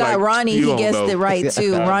 I'm we've thinking got like, Ronnie. you He don't guessed know. it right,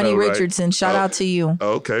 too. I Ronnie know, right? Richardson. Shout out to you.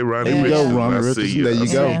 Okay, Ronnie There you go, Richardson. Ronnie I see Richardson. you. There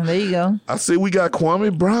you go. Yeah, there you go. I see we got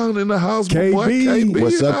Kwame Brown in the house. KB. Boy, KB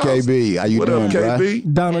What's in the up, house. KB? How you what doing, up, bruh?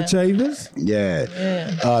 KB? Donna Chavis.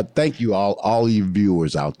 Yeah. Thank you all you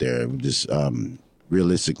viewers out there. Just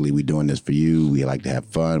realistically, we're doing this for you. We like to have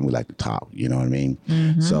fun. We like to talk. You know what I mean?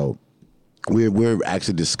 Mm-hmm. So we're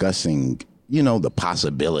actually discussing, the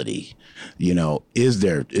possibility. Is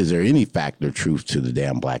there any fact or truth to the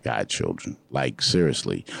damn black-eyed children? Like,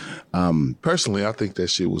 seriously. Personally, I think that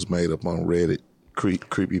shit was made up on Reddit,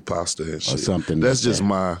 creepypasta and shit. something That's like just that.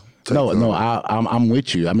 my take No, on it. I'm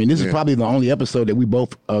with you. I mean, this is probably the only episode that we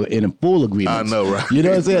both are in full agreement. I know, right? You know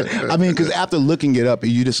what I'm saying? I mean, because after looking it up,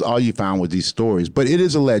 all you found was these stories. But it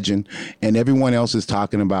is a legend, and everyone else is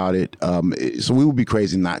talking about it. So we would be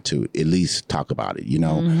crazy not to at least talk about it.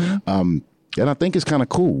 And I think it's kind of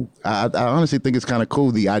cool. I honestly think it's kind of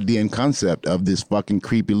cool, the idea and concept of this fucking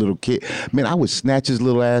creepy little kid. Man, I would snatch his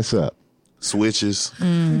little ass up. Switches.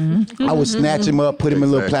 I would snatch him up, put him in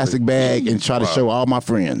a little Exactly. plastic bag, and try to show all my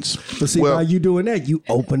friends. But see, Well- while you doing that, you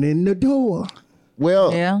opening the door.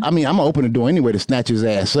 Well, Yeah. I mean, I'm going to open the door anyway to snatch his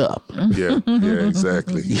ass up. Yeah,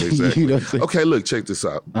 exactly. Exactly. You know what I'm saying? Okay, look, check this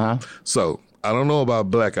out. So, I don't know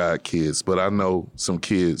about black-eyed kids, but I know some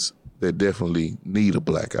kids that definitely need a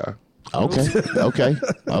black eye. Okay.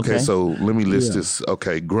 Okay, so let me list this.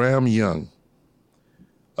 Okay, Graham Young.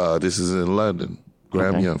 This is in London.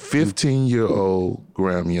 Graham Young, 15-year-old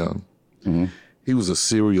Graham Young. He was a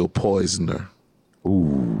serial poisoner.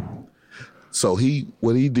 Ooh. So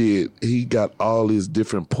what he did, he got all his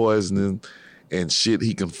different poisoning and shit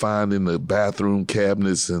he can find in the bathroom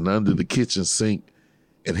cabinets and under the kitchen sink,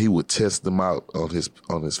 and he would test them out on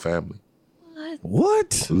his family.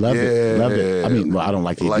 What? Love it. I mean, well, I don't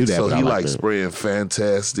like to do that. So but he I like to. spraying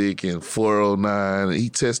Fantastic and 409. And he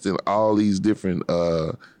tested all these different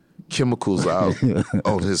chemicals out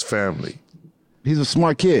on his family. He's a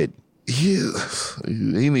smart kid. Yeah,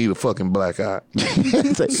 he need a fucking black eye.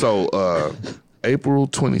 So April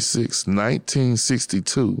 26,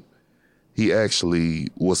 1962, he actually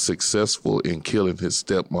was successful in killing his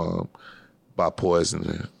stepmom by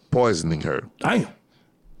poisoning her. Damn.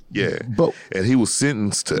 Yeah. But- and he was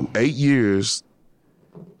sentenced to 8 years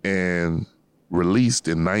and released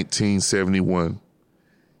in 1971.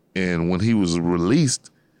 And when he was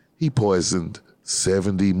released, he poisoned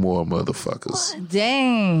 70 more motherfuckers.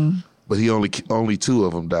 Dang. But he only 2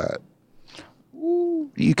 of them died.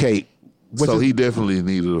 You can't. So he definitely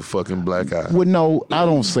needed a fucking black eye. Well, no, I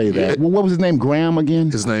don't say that. Well, what was his name? Graham again?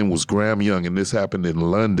 His name was Graham Young, and this happened in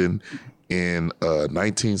London in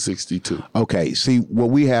 1962. Okay, see, what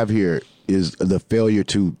we have here is the failure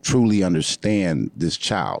to truly understand this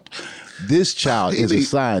child. This child is a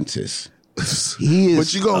scientist. He is.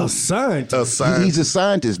 But you go A scientist. He's a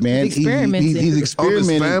scientist, man. He's experimenting. He's on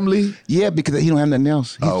experimenting. his family. Yeah, because he don't have nothing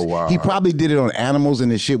else. Oh, wow. He probably did it on animals, and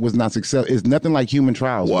his shit was not successful. It's nothing like human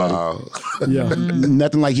trials. Wow. Yeah. buddy.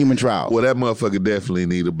 Nothing like human trials. Well, that motherfucker definitely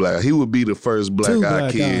need a black. He would be the first black Two eye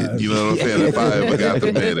black kid. eyes. You know what I'm saying? If I ever got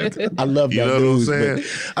to meet him. I love that You know what I'm news, saying?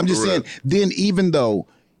 but I'm just For saying. real. Then, even though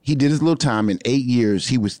He did his little time in 8 years.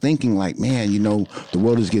 He was thinking like, man, the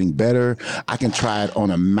world is getting better. I can try it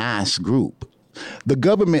on a mass group. The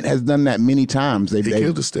government has done that many times. He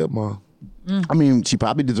killed his stepmom. I mean, she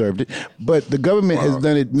probably deserved it, but the government has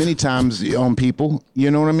done it many times on people.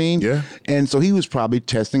 You know what I mean? Yeah. And so he was probably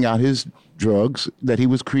testing out his drugs that he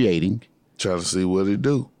was creating. Trying to see what it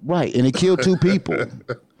do. Right. And it killed 2 people.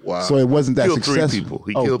 Wow. So it wasn't that killed successful. 3 people.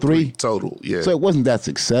 He Oh, killed 3? 3 total. Yeah. So it wasn't that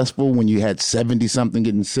successful when you had 70-something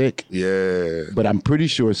getting sick. Yeah. But I'm pretty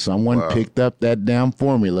sure someone picked up that damn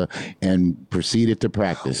formula and proceeded to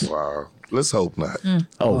practice. Wow. Let's hope not.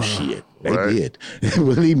 Oh, shit. They Right. did.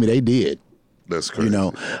 Believe me, they did. That's crazy.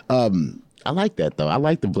 I like that, though. I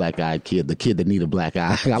like the black-eyed kid, the kid that need a black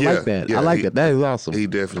eye. I Yeah, like that. yeah, I like that. That is awesome. He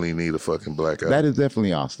definitely need a fucking black eye. That is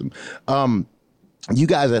definitely awesome. You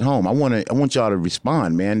guys at home, I want y'all to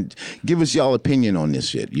respond, man. Give us y'all opinion on this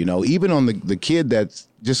shit. Even on the kid that's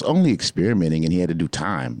just only experimenting and he had to do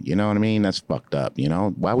time. You know what I mean? That's fucked up.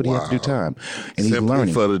 Why would he have to do time? And he's Sympathy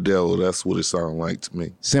learning. for the devil. That's what it sounds like to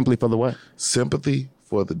me. Simply for the what? Sympathy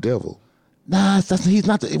for the devil. Nah, he's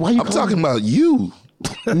not. Why you? I'm talking about you.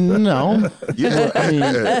 No.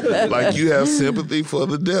 Yeah. Like you have sympathy for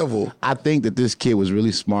the devil. I think that this kid was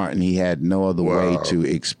really smart and he had no other way to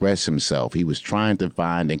express himself. He was trying to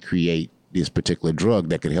find and create this particular drug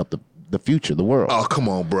that could help the future, the world. Oh, come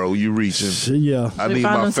on, bro. You reaching. Yeah. I They need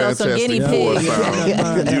found my themselves some Fantastic guinea Four pigs.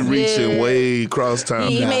 sound. You reaching way across time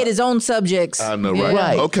He now. made his own subjects. I know, right?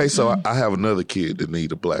 Right. Okay, so I have another kid that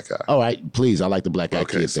need a black eye. All right, please. I like the black-eyed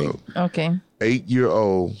Okay, kid so thing. Okay.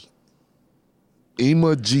 8-year-old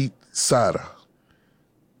Imajit Sada,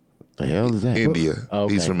 The hell is that? India.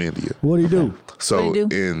 Okay. He's from India. What'd he do? So What'd he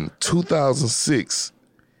do? in 2006,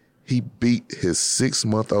 he beat his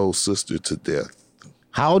 6-month-old sister to death.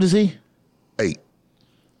 How old is he? 8.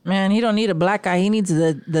 Man, he don't need a black eye. He needs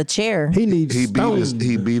the chair. He needs He stones.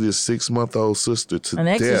 beat his 6-month-old sister to An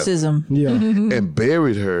death exorcism. Yeah. and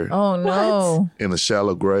buried her Oh no. in a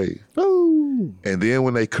shallow grave. Ooh. And then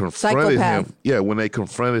when they confronted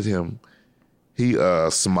Psychopath. him, he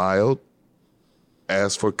smiled,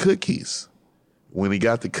 asked for cookies. When he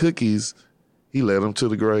got the cookies, he led him to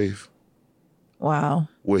the grave Wow.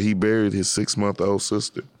 where he buried his 6-month-old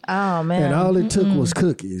sister. Oh man. And all it took was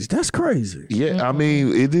cookies. That's crazy. Yeah, I mean,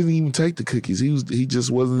 it didn't even take the cookies. He just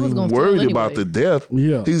wasn't was even gonna steal worried about anyway. the death.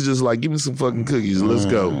 Yeah. He's just like, give me some fucking cookies. Let's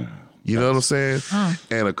go. You know what I'm saying?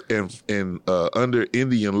 And under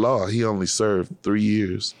Indian law, he only served 3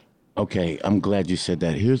 years. Okay, I'm glad you said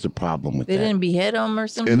that. Here's the problem with They that. didn't behead him or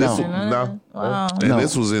something. And this, No. Wow. and No.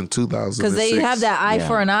 this was in 2006. Because they have that eye Yeah.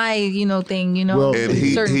 for an eye, thing. Well, And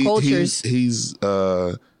in certain cultures. he's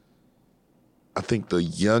I think the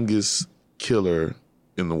youngest killer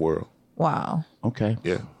in the world. Wow. Okay.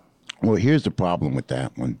 Yeah, Well, here's the problem with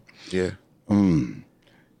that one. yeah. In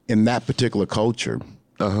that particular culture,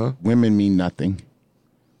 Uh-huh. women mean nothing.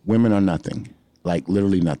 Women are nothing. Like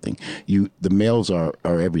literally nothing. The males are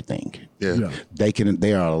everything. Yeah.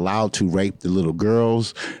 They are allowed to rape the little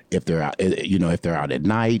girls if they're out, if they're out at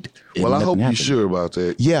night. and Well, I nothing hope you're happens. sure about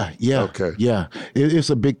that. Yeah. Okay. Yeah. It's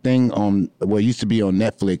a big thing it used to be on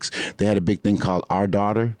Netflix. They had a big thing called Our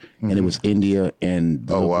Daughter, and it was India and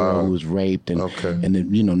the Oh, little girl wow. who was raped and Okay. and then,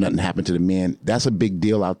 nothing happened to the men. That's a big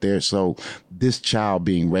deal out there. So this child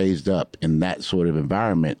being raised up in that sort of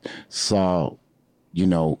environment saw,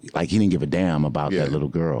 like he didn't give a damn about Yeah. that little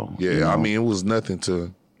girl. Yeah, I mean, it was nothing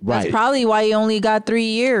to. right. That's probably why he only got 3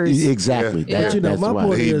 years. Exactly. Yeah. That's, But, that's my why.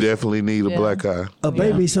 point He is, definitely need a black eye. a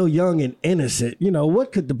baby so young and innocent,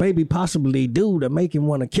 what could the baby possibly do to make him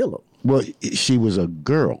want to kill him? Well, she was a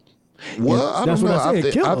girl. Well, I That's don't know. what I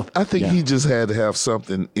said, kill him. I think Yeah. he just had to have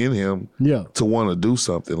something in him Yeah. to want to do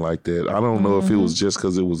something like that. I don't know if it was just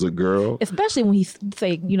because it was a girl. Especially when he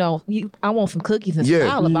say, I want some cookies and Yeah.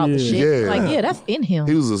 smile about the shit. Yeah. Like, yeah, that's in him.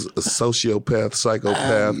 He was a sociopath,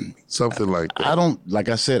 psychopath, something like that. Like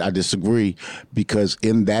I said, I disagree because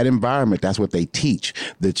in that environment, that's what they teach.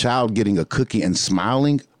 The child getting a cookie and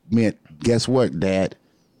smiling meant, guess what, Dad?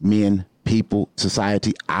 Men, people,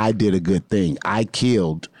 society, I did a good thing. I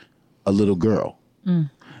killed a little girl.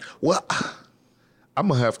 Well, I'm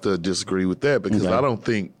going to have to disagree with that because Okay. I don't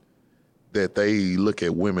think that they look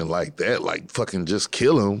at women like that, like fucking just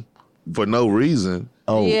kill them for no reason.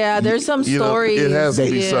 Oh, Yeah, there's some You know, stories. it has to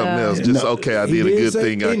be yeah. something else. Just, okay, I did a good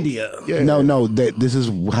thing. India. Yeah. No, this is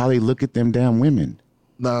how they look at them damn women.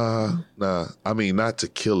 Nah. I mean, not to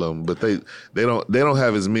kill them, but they don't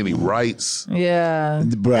have as many rights Yeah.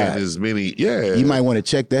 and Bruh, as many. Yeah, you might want to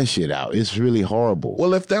check that shit out. It's really horrible.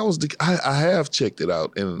 Well, if that was I have checked it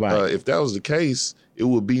out, and Right. if that was the case, it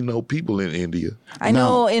would be no people in India. I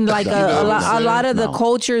know in like know what I'm a lot of the No.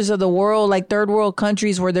 cultures of the world, like third world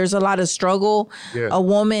countries where there's a lot of struggle, Yeah. a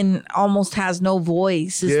woman almost has no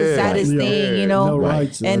voice. It's the Yeah. saddest Yeah. thing, you No know,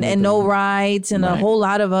 rights and no rights and a Right. whole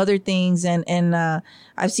lot of other things. And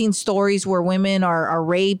I've seen stories where women are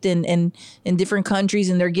raped in different countries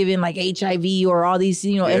and they're given like HIV or all these,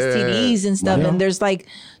 you know, STDs and stuff. Yeah. And there's like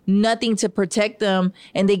nothing to protect them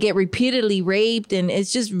and they get repeatedly raped. And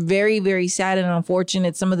it's just very, very sad and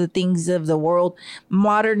unfortunate. Some of the things of the world,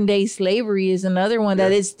 modern day slavery is another one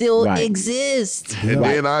that it still Right. exists. And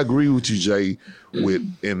then I agree with you, Jay,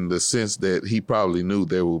 in the sense that he probably knew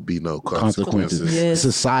there would be no consequences. Consequences. Yes.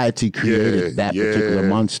 Society created that particular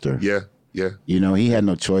monster. Yeah, yeah. You know, he had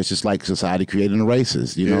no choice. It's like society creating the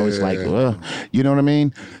races. You know, it's like, Yeah. you know what I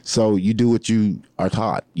mean? So you do what you are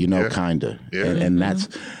taught, you know, Yeah. kind of. Yeah. And that's,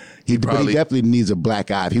 but probably- he definitely needs a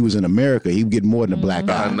black eye. If he was in America, he'd get more than a black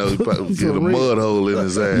eye. I know he probably get a mud hole in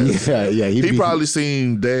his ass. Yeah. He probably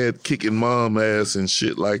seen dad kicking mom ass and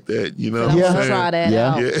shit like that. You know what Yeah. I'm saying? Try that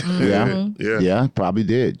Yeah. out. Yeah. Yeah. Yeah. Probably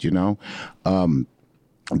did, you know.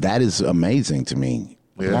 That is amazing to me.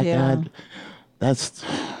 Yeah. Black Yeah. eye,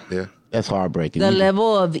 that's heartbreaking. The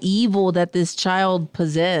level of evil that this child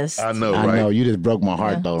possessed. I know, I right? know, you just broke my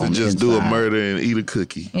heart though. To on the just do a inside. murder and eat a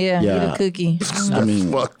cookie. Yeah, Yeah. eat a cookie. I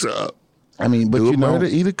mean, Fucked up. but Do you a know, murder,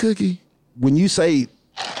 eat a cookie. when you say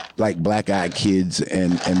like black eyed kids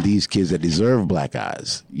and these kids that deserve black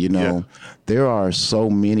eyes, you know, there are so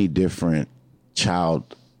many different child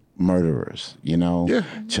murderers, you know,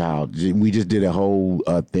 we just did a whole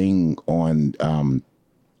thing on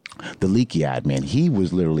the leaky eyed man. He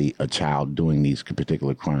was literally a child doing these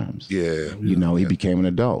particular crimes. Yeah. You know, he became an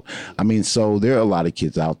adult. I mean, so there are a lot of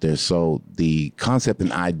kids out there. So the concept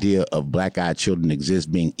and idea of black-eyed children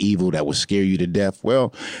exist being evil that will scare you to death,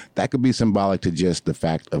 well, that could be symbolic to just the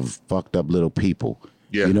fact of fucked up little people.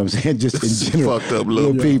 Yeah. You know what I'm saying? Just in general. Fucked up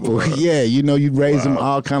little people. Yeah, you know, you raise them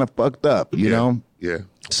all kind of fucked up, you know? Yeah.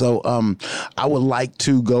 So I would like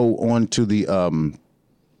to go on to the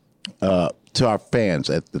to our fans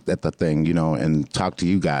at the thing, you know, and talk to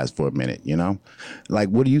you guys for a minute, you know? Like,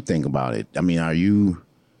 what do you think about it? I mean, are you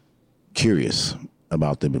curious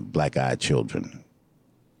about the black-eyed children?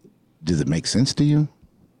 Does it make sense to you?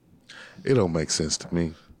 It don't make sense to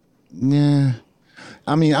me. Yeah.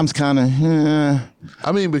 I mean, I'm kind of,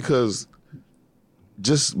 I mean, because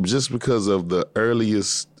just because of the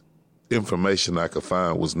earliest information I could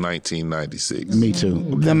find was 1996. me too.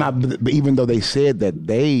 But even though they said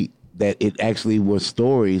that it actually was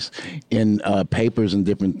stories in papers and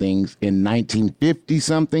different things in 1950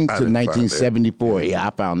 something to didn't find that. 1974. Yeah, I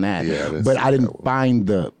found that. Yeah, I didn't but see I didn't that one. find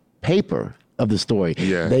the paper of the story.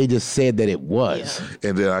 Yeah. They just said that it was.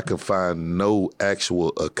 And then I could find no actual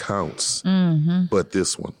accounts but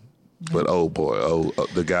this one. But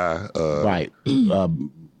the guy, Right.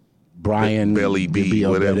 Brian Belly B,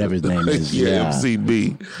 whatever his name is. yeah,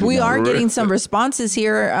 MCB. We are getting some responses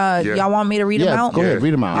here. Y'all want me to read them Yeah, out? go ahead,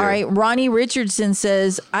 read them out. All right. Ronnie Richardson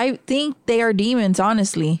says, I think they are demons,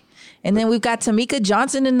 honestly. And then we've got Tamika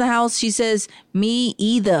Johnson in the house. She says, me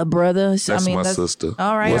either, brother. So, That's my sister.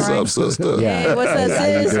 All right. What's all right. up, sister? Yeah. Hey, what's up,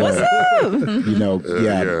 sis? What's up? You know,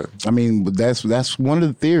 yeah. yeah. I mean, that's one of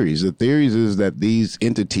the theories. The theories is that these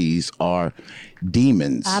entities are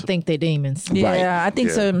demons. I think they're demons. Yeah, Right. I think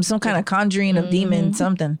some kind of conjuring of demon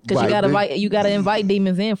something. Because Right. you gotta invite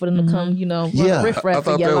demons in for them to come, you know, run Yeah. a riff I raff for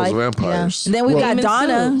thought your that was life. vampires. And then we got Demons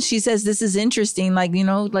Donna. too. She says this is interesting. Like, you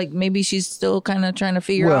know, like maybe she's still kind of trying to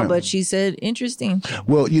figure Well- out, but she said interesting.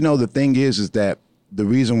 Well, you know, the thing is that the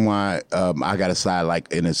reason why I got to side,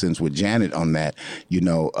 like, in a sense, with Janet on that, you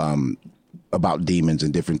know, about demons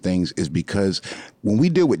and different things is because when we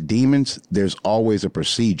deal with demons, there's always a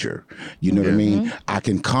procedure. You know what I mean? I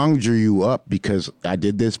can conjure you up because I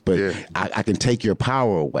did this, but I can take your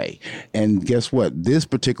power away. And guess what? This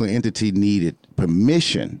particular entity needed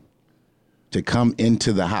permission to come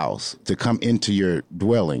into the house, to come into your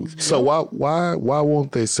dwellings. So why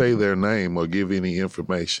won't they say their name or give any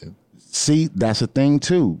information? See, that's a thing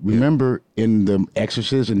too. Remember in the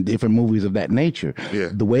Exorcist and different movies of that nature,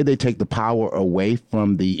 the way they take the power away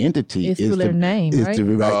from the entity It's is through their name, is right? to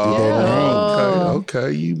write through their name.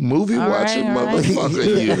 Okay, you movie watching all right.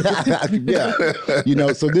 motherfucker. You. Yeah, you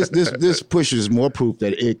know. So this pushes more proof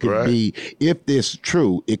that it could Right. be, if this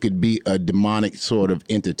true, it could be a demonic sort of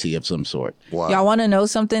entity of some sort. Wow. Y'all want to know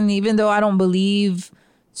something? Even though I don't believe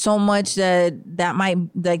so much that might,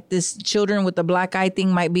 like, this children with the black eye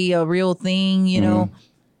thing might be a real thing, you know.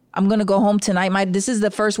 I'm gonna go home tonight. This is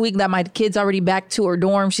the first week that my kid's already back to her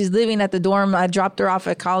dorm. She's living at the dorm. I dropped her off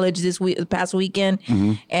at college this past weekend,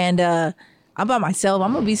 and I'm by myself.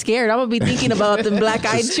 I'm gonna be scared. I'm gonna be thinking about them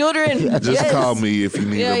black-eyed children. Just call me if you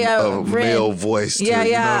need a friend. male voice.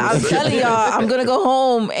 I'm telling y'all, I'm gonna go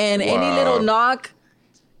home and any little knock.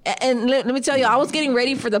 And let me tell you, I was getting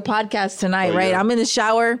ready for the podcast tonight, right? I'm in the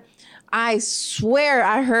shower. I swear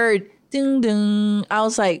I heard ding ding. I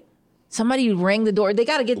was like, somebody rang the door. They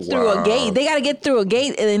got to get through a gate. They got to get through a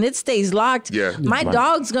gate and then it stays locked. Yeah. My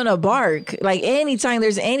dog's going to bark. Like anytime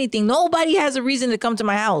there's anything, nobody has a reason to come to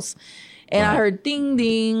my house. And I heard ding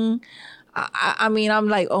ding. I mean, I'm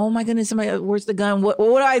like, oh my goodness, somebody, where's the gun? What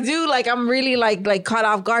do I do? Like, I'm really like caught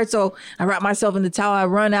off guard. So I wrap myself in the towel. I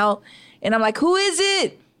run out and I'm like, who is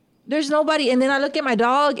it? There's nobody. And then I look at my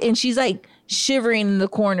dog and she's like shivering in the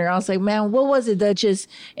corner. I was like, man, what was it, Duchess?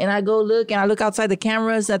 And I go look and I look outside the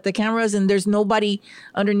cameras and there's nobody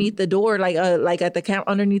underneath the door, like at the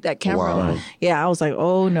underneath that camera. Wow. Yeah, I was like,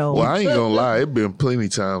 oh no. Well, I ain't gonna lie. It been plenty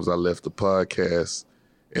times I left the podcast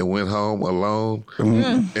and went home alone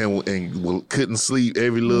and couldn't sleep.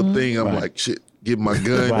 Every little thing, I'm like, shit. Get my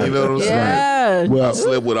gun, you know what I'm saying? Well, I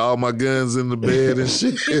slept with all my guns in the bed and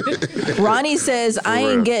shit. Ronnie says, I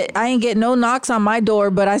ain't get no knocks on my door,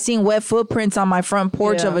 but I seen wet footprints on my front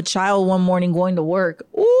porch of a child one morning going to work.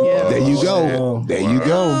 Ooh. Yeah. There you go. There you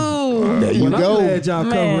go. There you go. I'm glad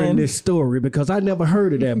y'all covering this story because I never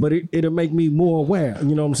heard of that, but it'll make me more aware,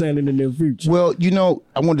 you know what I'm saying, in the near future. Well,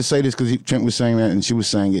 I wanted to say this because Trent was saying that and she was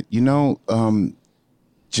saying it.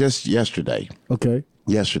 Just yesterday. Okay.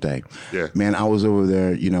 Yesterday, man, I was over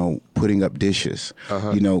there, putting up dishes. At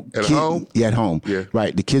home? Yeah, at home. Yeah.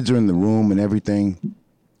 Right. The kids are in the room and everything.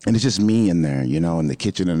 And it's just me in there, in the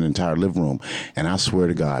kitchen and the entire living room. And I swear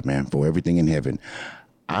to God, man, for everything in heaven,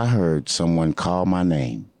 I heard someone call my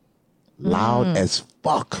name loud as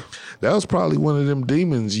fuck. That was probably one of them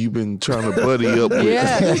demons you've been trying to buddy up with.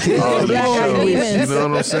 All these shows, you know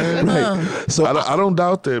what I'm saying? Right. So I don't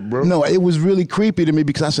doubt that, bro. No, it was really creepy to me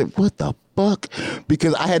because I said, what the fuck?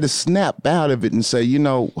 Because I had to snap out of it and say,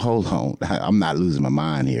 hold on, I'm not losing my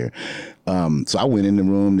mind here. So I went in the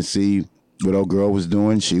room to see what old girl was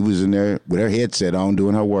doing. She was in there with her headset on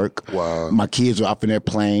doing her work. Wow. My kids were up in there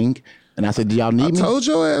playing. And I said, do y'all need me? I told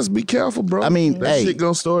your ass, be careful, bro. I mean, that shit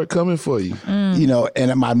gonna start coming for you.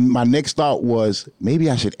 And my next thought was, maybe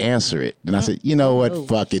I should answer it. And I said, you know what?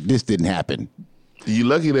 Fuck it. This didn't happen. You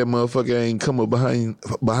lucky that motherfucker ain't come up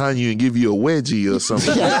behind you and give you a wedgie or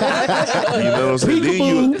something. You know what I'm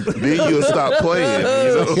saying? Then you'll stop playing. You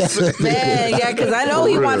know what I'm saying? Man, yeah, because I know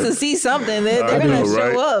he wants to see something. They're going to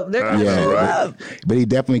show up. They're going to show up. But he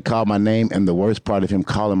definitely called my name, and the worst part of him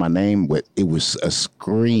calling my name, it was a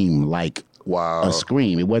scream, like a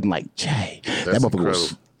scream. It wasn't like, Jay. That motherfucker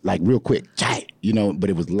was like real quick, Jay, but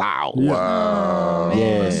it was loud. Wow.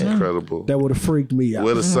 Yeah. That's incredible. That would have freaked me out.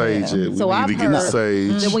 Where the sage at? We So I've need to get the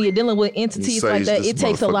sage. that when you're dealing with entities like that, it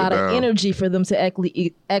takes a lot of energy for them to actually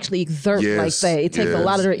exert like that. It takes a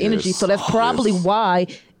lot of their energy. So that's probably why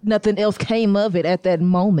nothing else came of it at that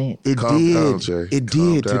moment. It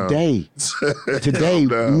did today. Today,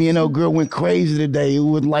 me and old girl went crazy today. It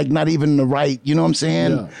was like not even the right, you know what I'm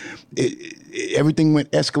saying? Yeah. Everything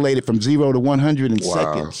escalated from 0 to 100 in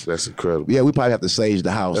seconds. That's incredible. Yeah, we probably have to sage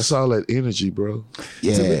the house. That's all that energy, bro.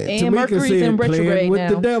 Yeah. And Mercury's in retrograde with now.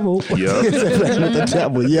 the devil. Yeah. With the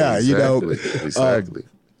devil, yeah. Exactly.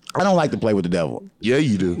 I don't like to play with the devil. Yeah,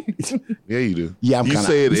 you do. Yeah, you do. Yeah, you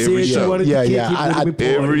say it every show. Yeah.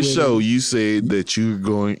 Every show you said that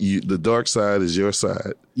the dark side is your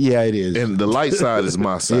side. Yeah, it is. And the light side is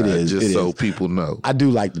my side. So people know. I do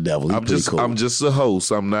like the devil. He's I'm just a host.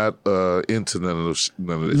 I'm not into none of this.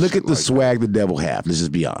 Look at the swag the devil have. Let's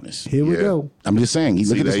just be honest. Here we go. I'm just saying.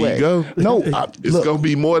 Look at the swag. There you go. No, it's gonna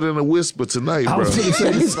be more than a whisper tonight, bro.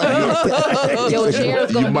 Your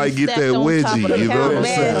chair's gonna you might get that wedgie. You know what I'm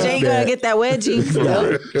saying? Jay gonna get that wedgie.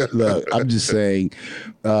 Look, I'm just saying.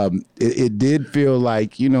 It did feel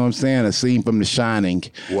like, you know what I'm saying, a scene from The Shining.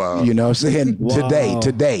 Wow. You know what I'm saying? Wow.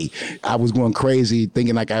 Today, I was going crazy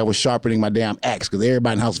thinking like I was sharpening my damn axe because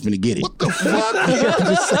everybody in the house was finna get it. What the fuck?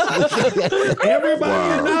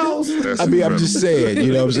 Everybody in the house. I'm just saying,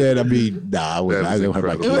 you know what I'm saying? I don't hurt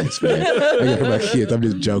my kids, man. I don't hurt my kids. I'm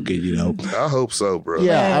just joking, I hope so, bro.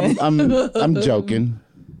 Yeah, I'm joking.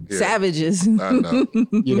 Yeah. Savages. I know.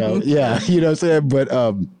 You know what I'm saying? But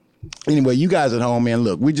anyway, you guys at home, man,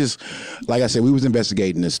 look, we just, like I said, we was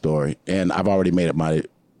investigating this story, and I've already made up my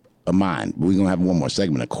mind. We're going to have one more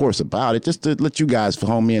segment, of course, about it, just to let you guys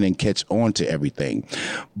home in and catch on to everything.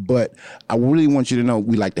 But I really want you to know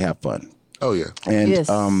we like to have fun. Oh yeah. And Yes.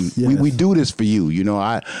 we do this for you. You know,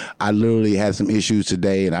 I literally had some issues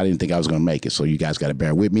today and I didn't think I was going to make it. So you guys got to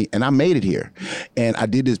bear with me. And I made it here. And I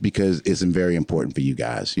did this because it's very important for you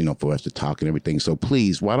guys, you know, for us to talk and everything. So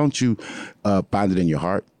please, why don't you find it in your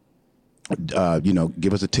heart? You know,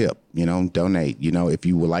 give us a tip, you know, donate, you know, if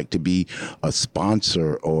you would like to be a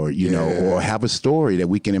sponsor or, you know, or have a story that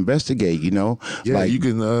we can investigate, you know. Yeah, like, you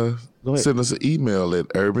can send us an email at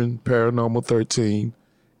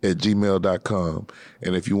urbanparanormal13@gmail.com.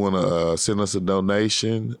 And if you want to send us a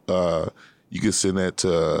donation, you can send that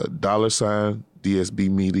to $DSB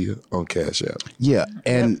Media on Cash App. Yeah,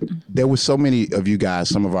 and there were so many of you guys,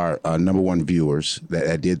 some of our number one viewers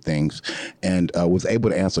that did things and was able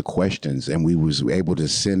to answer questions, and we was able to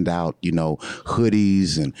send out, you know,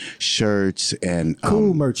 hoodies and shirts and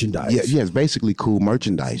cool merchandise. Yeah, it's basically cool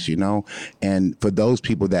merchandise, you know. And for those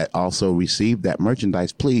people that also received that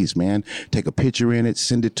merchandise, please, man, take a picture in it,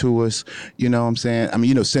 send it to us. You know what I'm saying? I mean,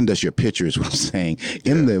 you know, send us your pictures. What I'm saying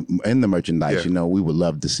in the merchandise. You know, we would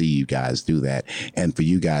love to see you guys do that. And for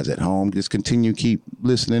you guys at home, just keep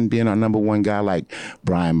listening, being our number one guy like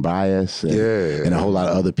Brian Bias and a whole lot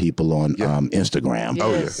of other people on Instagram.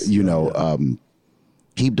 Yes. You know,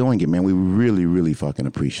 keep doing it, man. We really, really fucking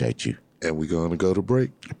appreciate you. And we're going to go to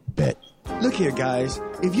break. Bet. Look here, guys.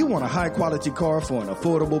 If you want a high-quality car for an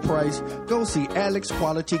affordable price, go see Alex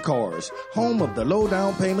Quality Cars, home of the low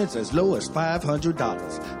down payments as low as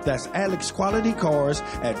 $500. That's Alex Quality Cars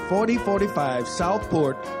at 4045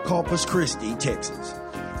 Southport, Corpus Christi, Texas.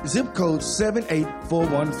 Zip code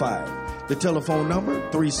 78415. The telephone number,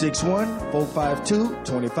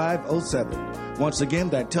 361-452-2507. Once again,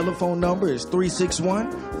 that telephone number is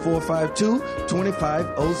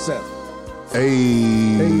 361-452-2507.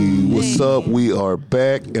 Hey, what's up? We are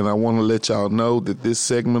back, and I want to let y'all know that this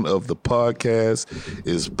segment of the podcast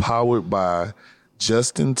is powered by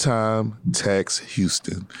Just in Time Tax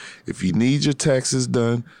Houston. If you need your taxes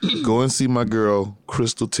done, go and see my girl,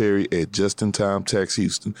 Crystal Terry, at Just in Time Tax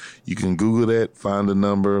Houston. You can Google that, find the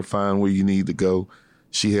number, find where you need to go.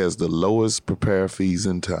 She has the lowest prepare fees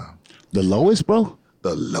in town. The lowest, bro?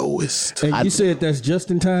 The lowest. And you said that's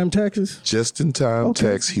just-in-time taxes? Just-in-time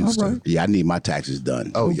Tax Houston. All right. Yeah, I need my taxes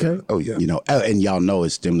done. Oh, yeah. Okay. Oh, yeah. You know, and y'all know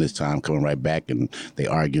it's stimulus time coming right back, and they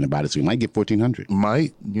arguing about it, so we might get $1,400.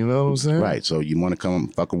 Might, you know what I'm saying? Right, so you want to come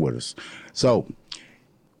fucking with us. So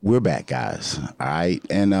we're back, guys. All right,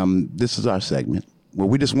 and this is our segment where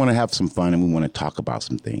we just want to have some fun and we want to talk about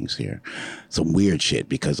some things here, some weird shit,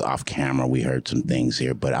 because off camera we heard some things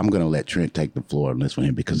here. But I'm gonna let Trent take the floor on this one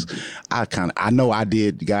here because I know I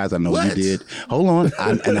did, guys. I know you did. Hold on,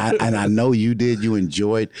 I know you did. You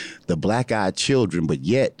enjoyed the Black-Eyed Children, but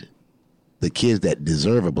yet the kids that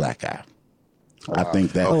deserve a black eye. I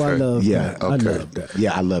think that. Oh, I love yeah, that. I love that.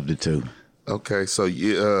 Yeah, I loved it too. Okay, so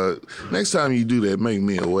next time you do that, make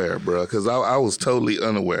me aware, bro, because I was totally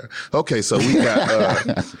unaware. Okay, so we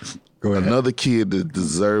got another kid that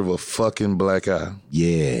deserve a fucking black eye.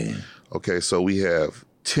 Yeah. Okay, so we have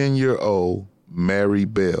 10-year-old Mary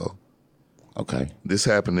Bell. Okay. This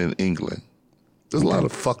happened in England. There's a lot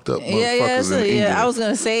of fucked up motherfuckers in England. Yeah, I was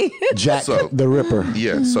gonna say. Jack the Ripper.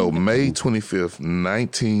 Yeah, so May 25th,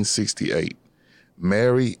 1968.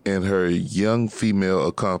 Mary and her young female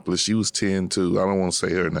accomplice, she was 10 too, I don't want to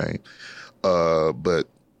say her name, but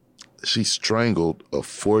she strangled a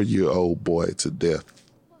 4-year-old boy to death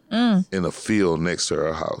in a field next to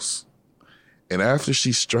her house. And after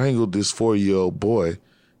she strangled this 4-year-old boy,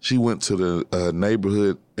 she went to the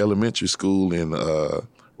neighborhood elementary school and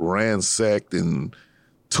ransacked and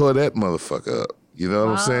tore that motherfucker up. You know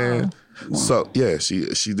what I'm saying? Wow. So, yeah, she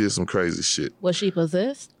did some crazy shit. Was she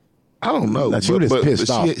possessed? I don't know. She was pissed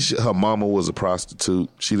off. Her mama was a prostitute.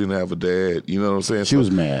 She didn't have a dad. You know what I'm saying? She was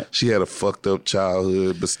mad. She had a fucked up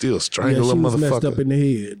childhood, but still strangled she a was motherfucker. messed up in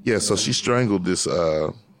the head. Yeah, so she strangled this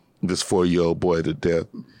 4-year-old boy to death,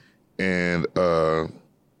 and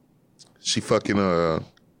she fucking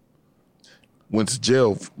went to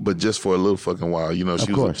jail, but just for a little fucking while. You know,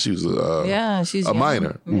 she was she's a young.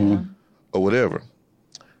 minor or whatever.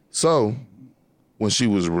 So when she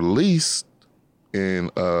was released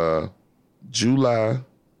in July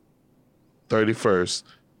 31st,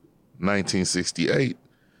 1968,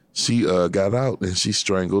 she got out and she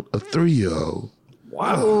strangled a 3-year-old.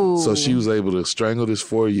 Wow. So she was able to strangle this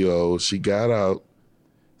 4-year-old. She got out.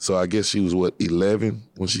 So I guess she was, 11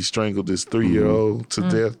 when she strangled this 3-year-old to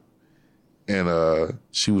death. And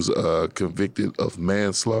she was convicted of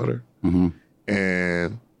manslaughter.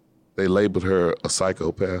 And they labeled her a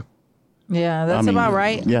psychopath. Yeah, that's about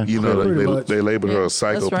right. Yeah. You know, they labeled her a That's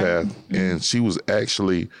psychopath. right. And she was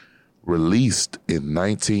actually released in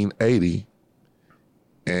 1980.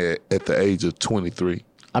 at the age of 23.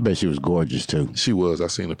 I bet she was gorgeous too. She was. I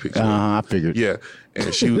seen a picture. I figured. Yeah, and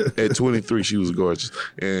at 23 she was gorgeous,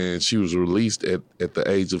 and she was released at the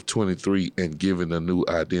age of 23 and given a new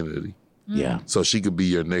identity. Yeah. So she could be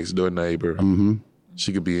your next door neighbor.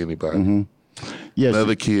 She could be anybody. Yeah.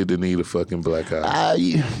 Another kid that need a fucking black eye.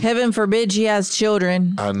 Heaven forbid she has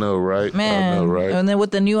children. I know, right? Man. I know, right? And then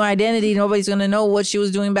with the new identity, nobody's going to know what she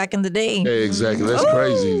was doing back in the day. Hey, exactly. That's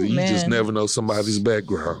crazy. You man. just never know somebody's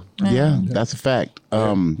background. Yeah, that's a fact.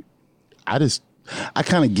 I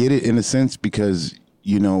kind of get it in a sense because,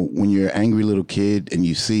 you know, when you're an angry little kid and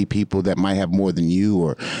you see people that might have more than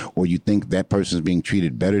you or you think that person's being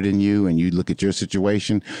treated better than you and you look at your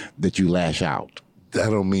situation, that you lash out. That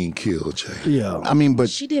don't mean kill, Jay. Yeah. I mean, but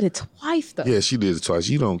She did it twice though. Yeah, she did it twice.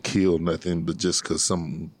 You don't kill nothing, but just because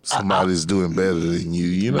somebody's doing better than you,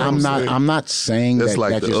 you know. I'm not saying That's that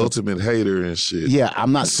like that the you're ultimate hater and shit. Yeah,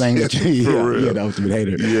 I'm not saying that you For real. the ultimate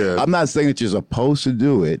hater. Yeah. I'm not saying that you're supposed to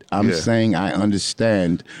do it. I'm Yeah. saying I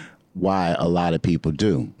understand why a lot of people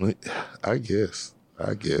do. I guess.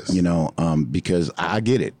 You know, because I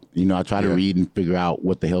get it. You know, I try to read and figure out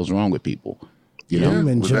what the hell's wrong with people. You know?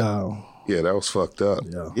 Human Well, that- child. Yeah, that was fucked up.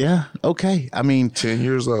 Yeah. Okay. I mean, 10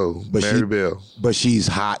 years old, But Mary she- Bell. but she's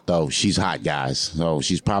hot though. She's hot, guys. So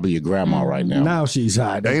she's probably your grandma right now. Now she's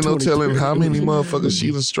hot. Ain't no 23. telling how many motherfuckers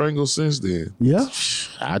she done strangled since then. Yeah.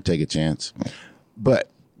 I'd take a chance. But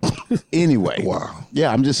anyway. Wow.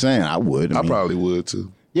 Yeah, I'm just saying I would. I mean, probably would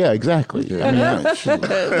too. Yeah, exactly. I mean,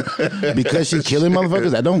 because she's killing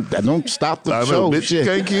motherfuckers, that don't stop the I know, show. bitch, you Shit.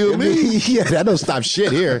 can't kill me. Yeah, that don't stop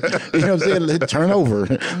shit here. You know what I'm saying? Let's turn over.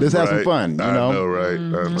 Let's have some Right. fun. You I know? know, right?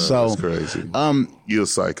 I know. So, That's crazy. You're a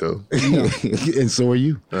psycho. And so are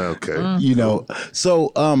you. Okay. You know.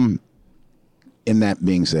 So, in that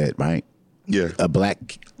being said, right? Yeah. A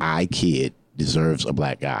black eye kid deserves a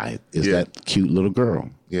black eye. Is Yeah. that cute little girl?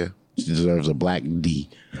 Yeah. She deserves a black D.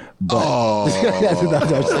 Oh.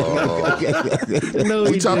 No,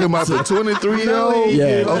 We talking about the 23-year-old?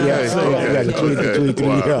 Yeah, Okay. yeah, the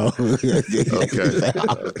 23-year-old.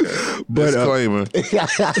 Wow. But Disclaimer.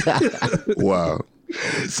 Wow.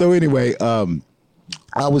 so anyway, I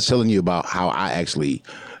was telling you about how I actually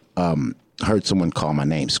heard someone call my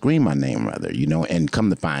name, scream my name rather, you know, and come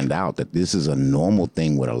to find out that this is a normal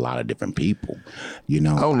thing with a lot of different people, you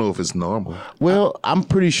know. I don't know if it's normal. Well, I'm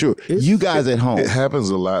pretty sure you guys at home. It happens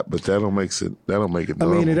a lot, but that don't make it I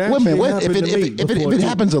normal. mean, it Wait a actually minute, wait, happened to me if before, it too.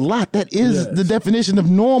 happens a lot, that is Yes. the definition of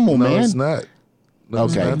normal, no, man. it's not. No,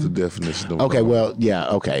 Okay. it's not the definition of Okay, normal. well, yeah,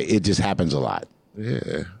 okay. It just happens a lot.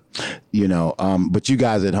 Yeah. You know, but you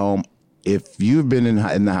guys at home, if you've been in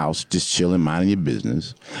the house just chilling, minding your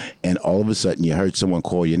business, and all of a sudden you heard someone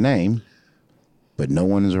call your name, but no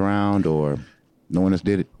one is around or no one else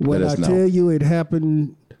did it, When let I us know. tell you it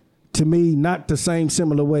happened to me, not the same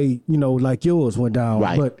similar way, you know, like yours went down,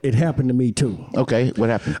 Right. but it happened to me too. Okay, what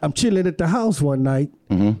happened? I'm chilling at the house one night,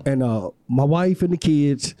 and my wife and the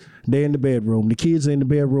kids, they're in the bedroom. The kids are in the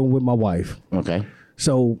bedroom with my wife. Okay.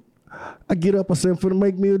 So I get up, I said, I'm finna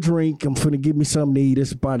make me a drink. I'm finna give me something to eat.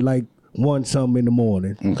 It's about like 1 something in the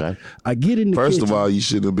morning. Okay. I get in the First kitchen. of all, you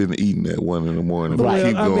shouldn't have been eating at 1 in the morning. But Well,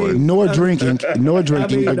 keep I going. mean- Nor drinking,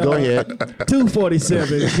 but go ahead.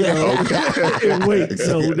 2:47. You know, and wait.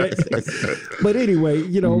 So, but anyway,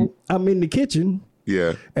 you know, I'm in the kitchen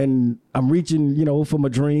yeah. and I'm reaching, you know, for my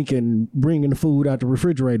drink and bringing the food out the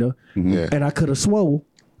refrigerator, Yeah. and I could have swore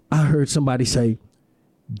I heard somebody say,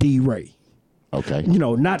 D. Ray. Okay. You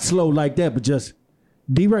know, not slow like that, but just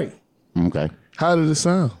D. Ray. Okay. How did it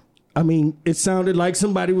sound? I mean, it sounded like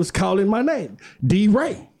somebody was calling my name, D.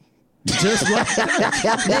 Ray. Just like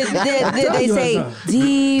Did they say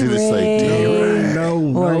Did it say D-Ray?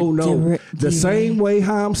 no. The D-Ray. same way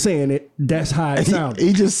how I'm saying it, that's how it sounded.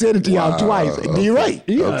 He just said it to y'all twice. D. Ray.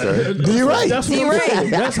 Okay. D. Ray. That's what I'm D-Ray.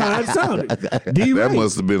 saying. That's how it sounded. D. That Ray.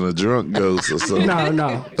 must have been a drunk ghost or something.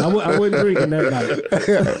 No. I wasn't drinking that night.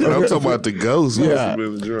 But I'm talking about the ghost. Must Yeah. have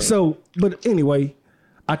been a drunk. So, but anyway,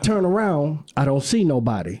 I turn around, I don't see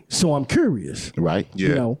nobody. So I'm curious. Right. Yeah.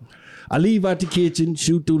 You know, I leave out the kitchen,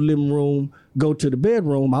 shoot through the living room, go to the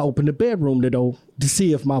bedroom. I open the bedroom door to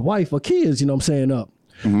see if my wife or kids, you know what I'm saying, up.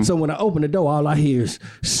 So when I open the door, all I hear is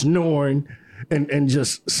snoring and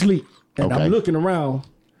just sleep. And Okay. I'm looking around.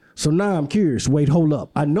 So now I'm curious. Wait, hold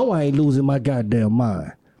up. I know I ain't losing my goddamn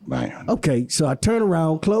mind. Right. Okay, so I turn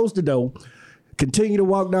around, close the door, continue to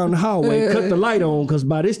walk down the hallway, cut the light on, because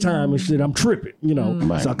by this time and shit, I'm tripping, you know.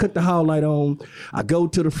 Right. So I cut the hall light on. I go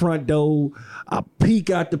to the front door. I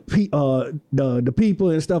peek out the people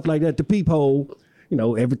and stuff like that, the peephole. You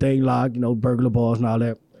know, everything locked, you know, burglar bars and all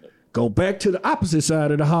that. Go back to the opposite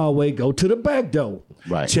side of the hallway. Go to the back door.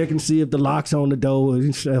 Right. Check and see if the lock's on the door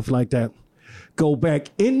and stuff like that. Go back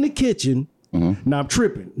in the kitchen. Now I'm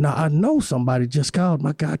tripping. Now I know somebody just called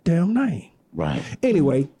my goddamn name. Right.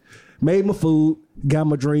 Anyway, made my food, got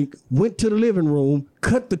my drink, went to the living room,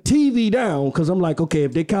 cut the TV down because I'm like, okay,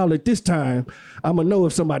 if they call it this time, I'm going to know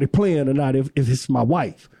if somebody playing or not, if it's my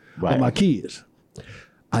wife or my kids.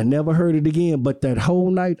 I never heard it again, but that whole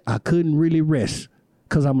night I couldn't really rest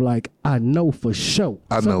because I'm like, I know for sure.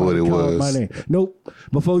 I know what it called was. my name. Nope.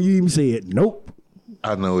 Before you even say it, nope.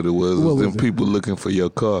 I know what it was. It was them people looking for your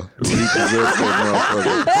car. Repossessed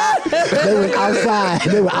that They were outside.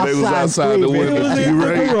 They were motherfucker. They was outside the screaming. window. It was in the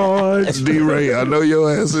garage. D-Ray, I know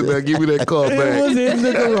your ass in there. Give me that car It back. was in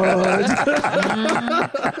the garage.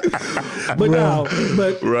 But no,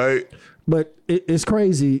 Right? But it's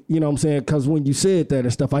crazy, you know what I'm saying? Because when you said that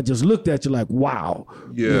and stuff, I just looked at you like, wow.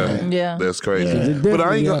 Yeah. Yeah. That's crazy. Yeah. It But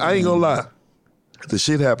I ain't definitely gonna lie. The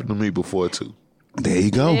shit happened to me before too. There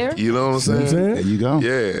you go. There. You know what I'm saying? There you go.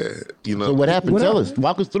 Yeah. You know. So what happened? What Tell happened? us.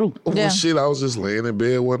 Walk us through. Well, Yeah. shit, I was just laying in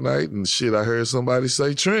bed one night and shit, I heard somebody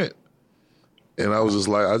say Trent. And I was just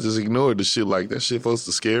like, I just ignored the shit like that shit supposed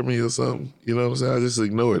to scare me or something. You know what I'm saying? I just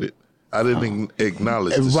ignored it. I didn't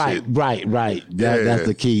acknowledge the shit. Right. Yeah. That's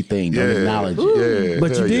the key thing. Don't acknowledge it. Yeah.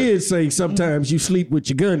 But you hell yeah. did say sometimes you sleep with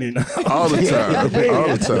your gun in. All the time. All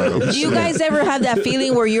the time. Do you guys ever have that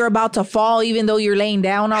feeling where you're about to fall even though you're laying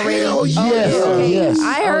down already? Oh, yes. Yes.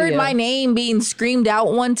 I heard yeah. my name being screamed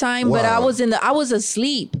out one time, but I Wow. was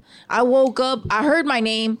asleep. I woke up, I heard my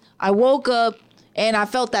name, I woke up and I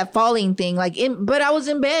felt that falling thing but I was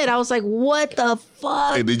in bed. I was like, what the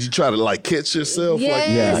fuck? Hey, did you try to like catch yourself?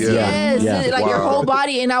 Yes, Yeah. like your Wow. whole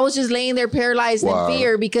body, and I was just laying there paralyzed Wow. in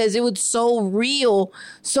fear because it was so real.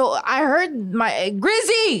 So I heard my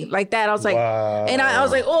Grizzy like that. I was like, and I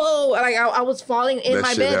was like, oh, like I was falling in That my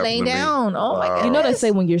shit bed, happened laying to me. down. Oh my god! You know they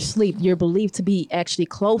say when you're asleep, you're believed to be actually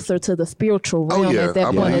closer to the spiritual Oh, realm yeah, at that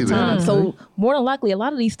I point in believe that. time. So more than likely, a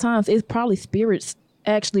lot of these times, it's probably spirits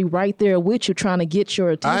actually right there with you trying to get your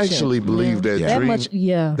attention. I actually believe that That dream. much,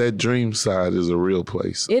 yeah. That dream side is a real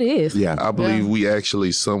place. It is. Yeah. I believe we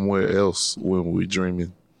actually somewhere else when we're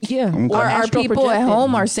dreaming. Yeah. Or our Astral people at projecting.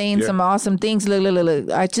 home are saying Yeah. some awesome things. Look.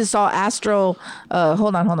 I just saw astral.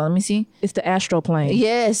 Hold on. Let me see. It's the astral plane.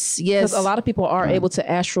 Yes. Because a lot of people are able to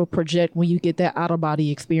astral project when you get that out of body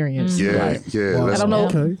experience. Yeah, yeah. Wow. That's I don't know.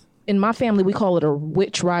 Okay. In my family, we call it a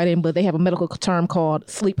witch riding, but they have a medical term called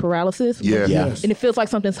sleep paralysis. Yeah. Yes. And it feels like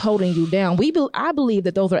something's holding you down. I believe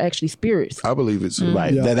that those are actually spirits. I believe it too.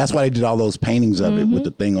 Right. Yeah. That's why they did all those paintings of it with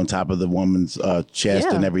the thing on top of the woman's chest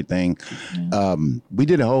Yeah. and everything. We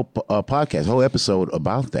did a whole podcast, whole episode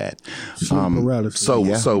about that.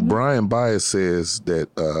 Paralysis. So Brian Byers says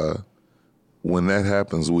that when that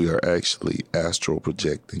happens, we are actually astral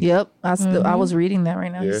projecting. Yep. I was reading that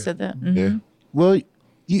right now. You said that. Mhm. Yeah. Well,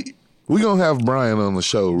 We're going to have Brian on the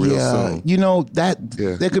show real yeah, soon. you know that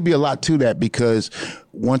Yeah. there could be a lot to that because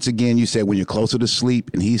once again, you said when you're closer to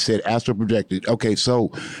sleep, and he said astral projected. Okay,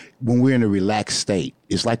 so when we're in a relaxed state,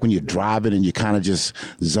 it's like when you're driving and you kind of just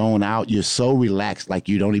zone out. You're so relaxed, like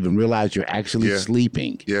you don't even realize you're actually Yeah.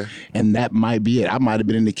 sleeping. Yeah. and that might be it. I might have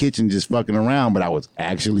been in the kitchen just fucking around, but I was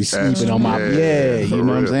actually sleeping on my for you know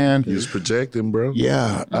what I'm real. saying? You're just projecting, bro.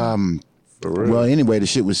 Yeah. For real. Well, anyway, the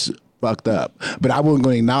shit was fucked up, but I wasn't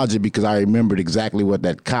going to acknowledge it because I remembered exactly what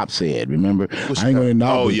that cop said. Remember, I ain't going to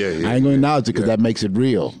acknowledge. Oh, yeah, I ain't going to acknowledge it because that makes it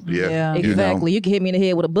real. yeah. Exactly. You can hit me in the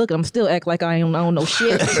head with a book and I'm still act like I don't know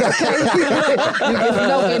shit. You get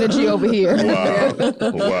no energy over here.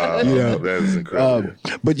 Wow. Yeah. That is incredible.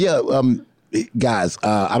 But yeah, guys,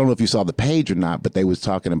 I don't know if you saw the page or not, but they was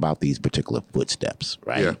talking about these particular footsteps,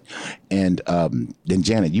 right? Yeah. And then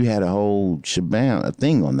Janet, you had a whole shebang, a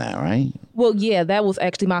thing on that, right? Well, yeah, that was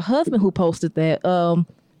actually my husband who posted that.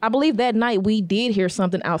 I believe that night we did hear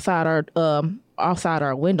something outside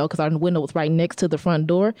our window because our window was right next to the front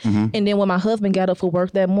door. And then when my husband got up for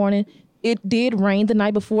work that morning, it did rain the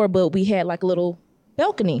night before, but we had like a little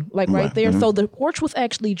balcony like right there. So the porch was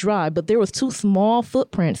actually dry, but there was two small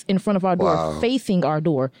footprints in front of our door facing our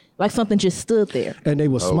door, like something just stood there. And they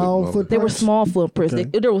were small mother. footprints? They were small footprints.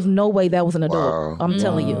 Okay. There was no way that was an adult. Wow. I'm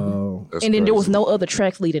telling you. Oh. That's And then there was crazy. no other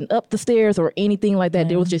tracks leading up the stairs or anything like that.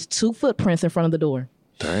 There was just two footprints in front of the door.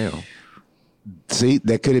 Damn. See,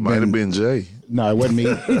 that could have Might have been. been Jay. No, it wasn't me.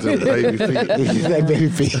 The baby feet. It's that baby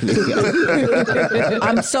feet.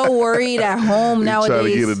 I'm so worried at home Try to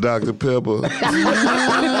nowadays. get a Dr. Pepper.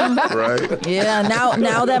 Right? Yeah,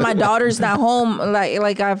 now that my daughter's not home,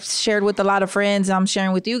 like I've shared with a lot of friends, I'm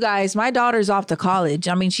sharing with you guys, my daughter's off to college.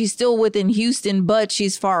 I mean, she's still within Houston, but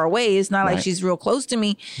she's far away. It's not like Right. she's real close to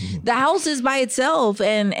me. The house is by itself,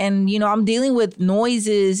 and you know, I'm dealing with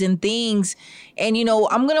noises and things. And you know,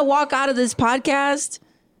 I'm gonna walk out of this podcast.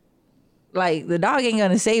 Like, the dog ain't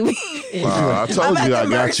gonna save me. Wow, I told I'm you at I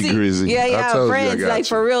the got mercy. you, Grizzy. Yeah, I yeah, told friends. you I got Like, you.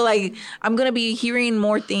 for real, like, I'm gonna be hearing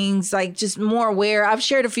more things, like, just more aware. I've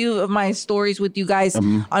shared a few of my stories with you guys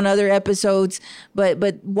on other episodes, but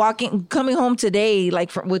coming home today,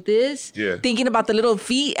 like, with this, Yeah. thinking about the little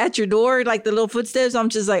feet at your door, like the little footsteps, I'm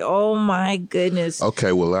just like, oh my goodness.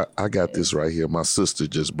 Okay, well, I got this right here. My sister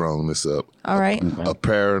just brought this up. All right. A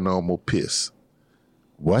paranormal piss.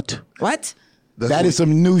 What? What? That is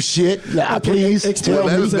some new shit. Like, please explain tell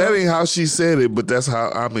Well, me. that ain't how she said it, but that's how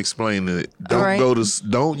I'm explaining it. Don't right.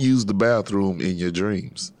 don't use the bathroom in your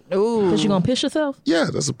dreams. Ooh. Because you going to piss yourself? Yeah,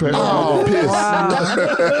 that's a paranormal piss.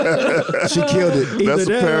 She killed it. That's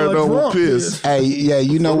a Either that or paranormal drunk piss. Hey, yeah,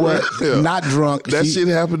 you know what? Yeah. Not drunk. That shit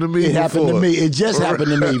happened to me It happened to before. me. It just happened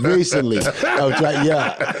to me recently. I was like,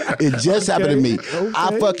 yeah, it just happened to me.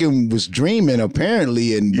 I fucking was dreaming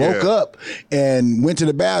apparently and woke Yeah. up and went to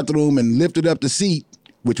the bathroom and lifted up the seat.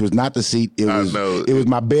 Which was not the seat. It I was know. it was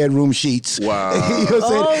my bedroom sheets. Wow. You know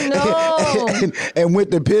what I'm saying? Oh, no. and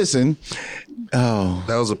went to pissing. Oh.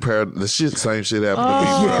 That was the same shit happened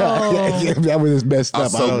to me, bro. Yeah, that was messed I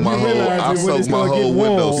up. soaked my realize whole, it when it's gonna get warm.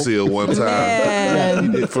 windowsill one time.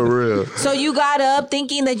 Man. For real. So you got up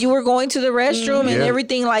thinking that you were going to the restroom and Yeah.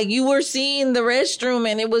 everything, like you were seeing the restroom,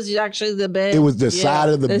 and it was actually the bed. It was the Yeah, side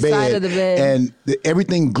of the bed. side of the bed. And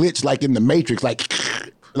everything glitched like in the Matrix,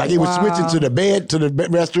 like it was switching to the bed, to the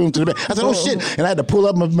restroom, to the bed. I said, oh shit. And I had to pull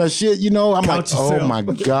up my shit, you know. I'm Count like, oh yourself. my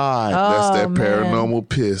God. That's that man. paranormal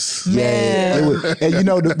piss. Yeah. It was, and you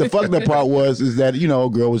know, the fucked up part is that, you know, a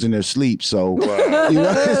girl was in there sleep. So, you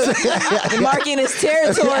know, marking his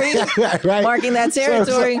territory. right? Marking that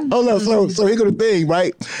territory. Hold on. So here go the thing,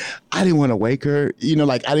 right? I didn't want to wake her. You know,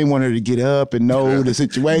 like I didn't want her to get up and know the You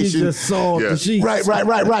situation. just saw Yeah. the sheets.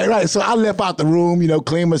 Right. So I left out the room, you know,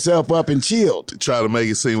 cleaned myself up and chilled. Try to make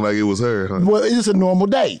it seem like it was her, huh? Well, it's a normal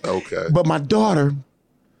day. Okay. But my daughter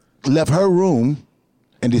left her room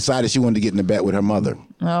and decided she wanted to get in the bed with her mother.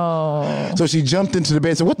 Oh. So she jumped into the bed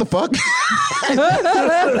and said, what the fuck? Like,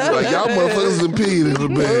 y'all motherfuckers done peed in the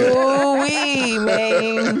bed. Ooh wee,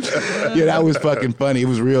 man. Yeah, that was fucking funny. It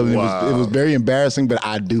was real. And Wow. it was very embarrassing, but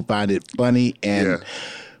I do find it funny. And Yeah.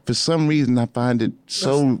 for some reason, I find it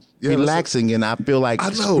so that's- relaxing. And I feel like, I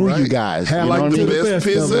know, screw you right? guys. Have You know Like what I the mean? best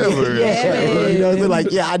piss of it. ever. Yeah. You know, they're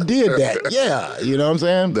like, yeah, I did that. Yeah. You know what I'm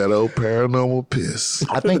saying? That old paranormal piss.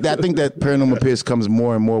 I think that paranormal piss comes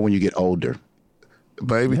more and more when you get older.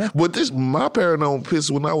 Baby. But my paranormal piss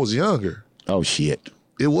when I was younger. Oh, shit.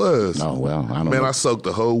 It was. Oh, well, I don't Man, know. I soaked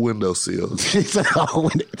the whole windowsill.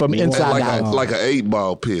 From inside out. Like an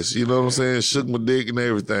 8-ball piss, you know what I'm saying? Shook my dick and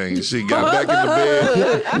everything. She got back in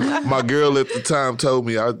the bed. My girl at the time told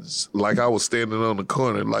me I was standing on the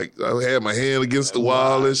corner, like I had my hand against the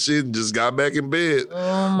wall and shit, and just got back in bed.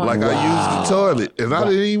 I used the toilet, and I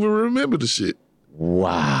didn't even remember the shit.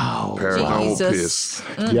 Wow. Paranormal Jesus.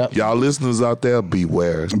 piss. Yep. Y'all listeners out there,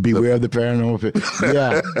 beware. Beware of the paranormal piss.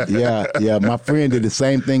 Yeah. My friend did the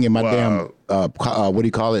same thing in my Wow. damn what do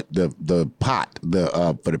you call it? The pot,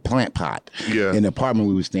 for the plant pot. Yeah. In the apartment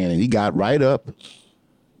we were staying in. He got right up.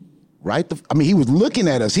 He was looking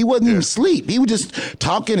at us. He wasn't even asleep. He was just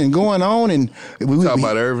talking and going on. And we Talking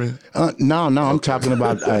about Irvin? No, I'm talking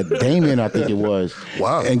about Damien, I think it was.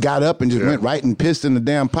 Wow. And got up and just went right and pissed in the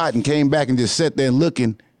damn pot and came back and just sat there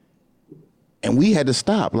looking. And we had to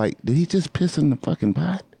stop. Like, did he just piss in the fucking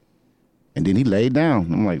pot? And then he laid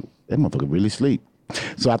down. I'm like, that motherfucker really sleep.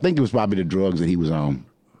 So I think it was probably the drugs that he was on.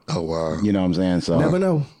 Oh, wow. You know what I'm saying? So Never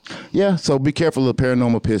know. yeah, so be careful of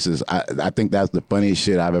paranormal pisses. I think that's the funniest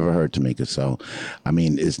shit I've ever heard, Tamika. So, I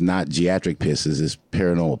mean, it's not geriatric pisses, it's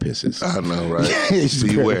paranormal pisses. I know, right? It's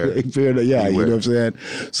Beware. yeah, you Beware. know what I'm saying?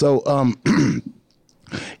 So,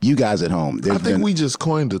 you guys at home. I think we just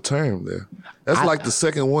coined the term there. That's like the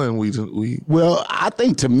second one we Well, I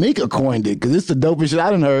think Tamika coined it because it's the dopest shit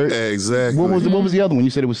I done heard. exactly. What was the other one? You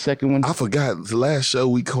said it was the second one? I forgot the last show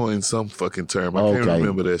we coined some fucking term. I can't Okay.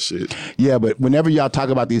 remember that shit. Yeah, but whenever y'all talk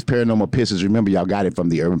about these paranormal pisses, remember y'all got it from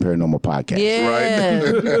the Urban Paranormal Podcast. Yeah.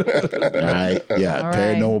 All right? Yeah, All right.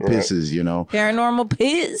 paranormal pisses, you know. Paranormal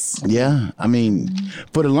piss. Yeah, I mean,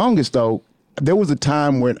 for the longest though, there was a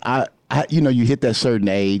time when I you hit that certain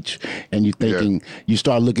age and you thinking, you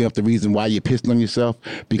start looking up the reason why you're pissing on yourself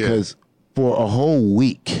because for a whole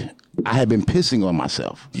week, I had been pissing on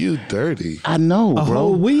myself. You dirty. I know, bro.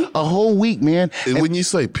 Whole week? A whole week, man. And when you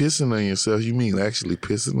say pissing on yourself, you mean actually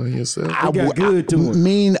pissing on yourself? It got good to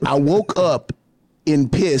him. I woke up in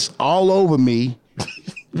piss all over me.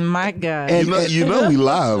 My God. You know we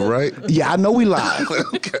live, right? Yeah, I know we live.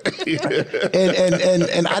 Okay.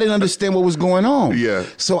 And I didn't understand what was going on. Yeah.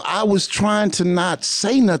 So I was trying to not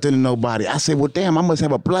say nothing to nobody. I said, well, damn, I must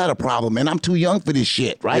have a bladder problem, and I'm too young for this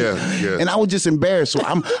shit, right? Yeah. And I was just embarrassed. So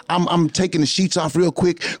I'm taking the sheets off real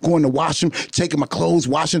quick, going to wash them, taking my clothes,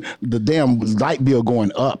 washing the damn light bill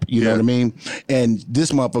going up. You know what I mean? And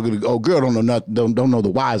this motherfucker, girl, don't know the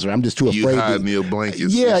wiser. I'm just too afraid. You hiding your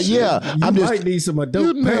blankets. Yeah. You I'm just might need some adult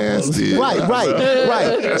peppers. Nasty.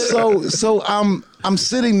 Right. So I'm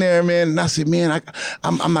sitting there, man, and I said, man,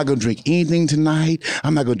 I'm not gonna drink anything tonight.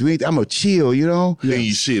 I'm not gonna do anything. I'm gonna chill, you know. Then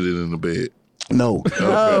you shitted in the bed. No.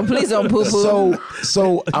 Oh, please don't poo poo.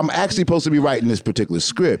 So I'm actually supposed to be writing this particular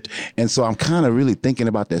script, and so I'm kind of really thinking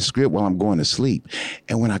about that script while I'm going to sleep.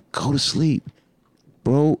 And when I go to sleep,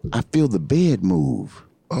 bro, I feel the bed move.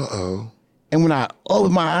 Uh-oh. And when I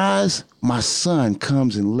open my eyes, my son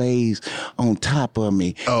comes and lays on top of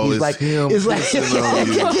me. Oh, He's it's like, him pissing on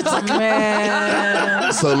you. it's like,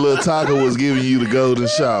 Man. So little Taco was giving you the golden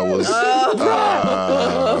showers. bruh,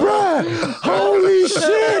 holy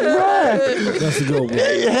shit, bruh. That's a good one.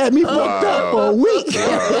 It had me fucked up for a week.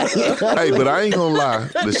 Hey, but I ain't gonna lie.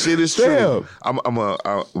 The shit is true. Damn.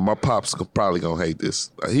 My pops probably gonna hate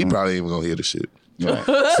this. He probably ain't even gonna hear the shit. Right.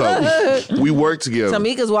 So we work together.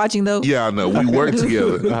 Tamika's watching though. Yeah, I know. We work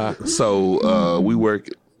together. So we work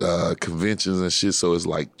conventions and shit. So it's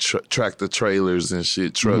like tractor trailers and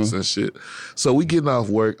shit, trucks and shit. So we getting off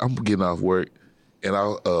work. I'm getting off work, and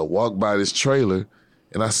I walk by this trailer,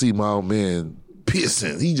 and I see my old man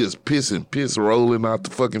pissing. He just pissing, piss rolling out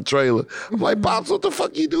the fucking trailer. I'm like, Pops, what the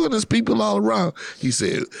fuck you doing? There's people all around. He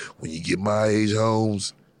said, when you get my age,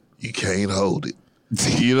 Holmes, you can't hold it.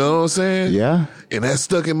 You know what I'm saying? Yeah. And that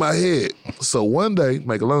stuck in my head. So one day,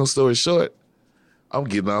 make a long story short, I'm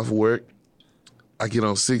getting off work. I get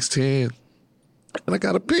on 610, and I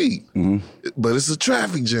gotta pee. But it's a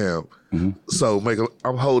traffic jam. So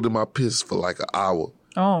I'm holding my piss for like an hour.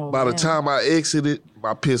 Oh. By the time I exited,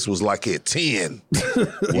 my piss was like at 10.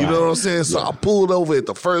 You know what I'm saying? So I pulled over at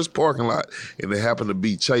the first parking lot, and it happened to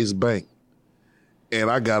be Chase Bank. And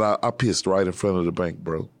I got out, I pissed right in front of the bank,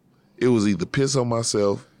 bro. It was either piss on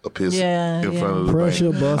myself or piss in front of the Pressure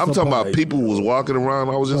bank. bust I'm a talking about pipe. people was walking around.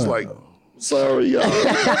 I was just like, sorry, y'all.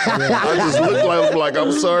 I just looked like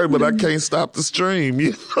I'm sorry, but I can't stop the stream.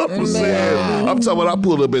 You know what I'm saying? I'm talking about I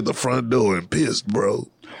pulled up at the front door and pissed, bro.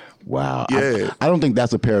 Wow. Yeah. I don't think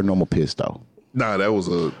that's a paranormal piss, though. Nah, it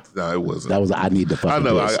wasn't. That was I need to fucking I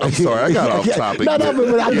know. piss. I'm sorry. I got off topic. No,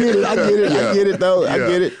 but I get it. I get it, though. I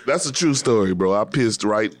get it. That's a true story, bro. I pissed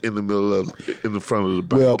right in the front of the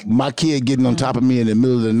bank. Well, my kid getting on top of me in the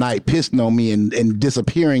middle of the night, pissing on me and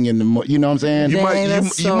disappearing in the, you know what I'm saying? You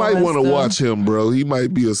Dang, might want to watch him, bro. He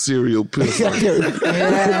might be a serial pisser.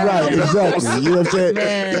 Right, exactly. You know what I'm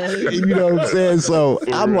saying? You know what I'm saying? So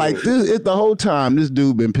I'm like, it's the whole time this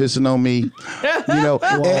dude been pissing on me. You know,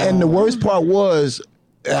 and the worst part was,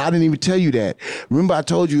 I didn't even tell you that. Remember I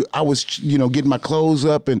told you I was, getting my clothes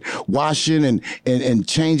up and washing and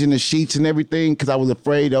changing the sheets and everything because I was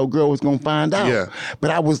afraid the old girl was going to find out. Yeah.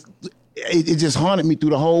 But it just haunted me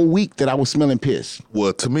through the whole week that I was smelling piss.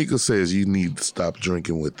 Well, Tamika says you need to stop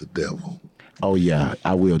drinking with the devil. Oh, yeah,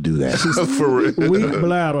 I will do that. For real. Weak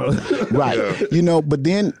bladder. Right. But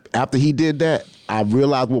then after he did that, I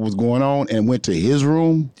realized what was going on and went to his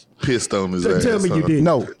room. Pissed on his ass. Tell me you did.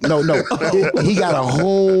 No. He got a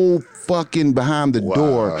whole fucking behind the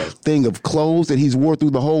door thing of clothes that he's wore through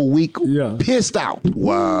the whole week. Yeah. Pissed out.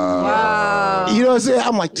 Wow. You know what I'm saying?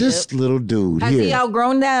 I'm like, this little dude Has here. he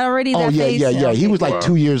outgrown that already? Oh, that face? yeah. He was like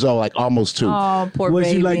 2 years old, like almost 2. Oh, poor Was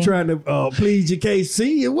baby. you like trying to plead your case?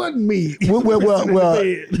 See, it wasn't me. Well,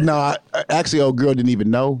 no, actually, old girl didn't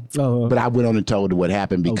even know. Uh-huh. But I went on and told her what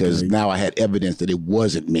happened because now I had evidence that it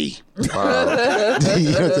wasn't me. You know what I'm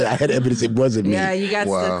saying? I had evidence it wasn't me. Yeah, you got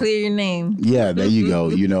to clear your name. Yeah, there you go.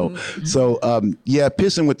 So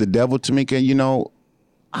pissing with the devil, Tamika.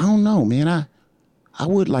 I don't know, man. I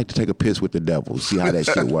would like to take a piss with the devil, see how that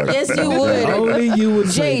shit works. Yes, you would. Only you would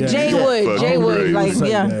say that. Jay would. Like, Say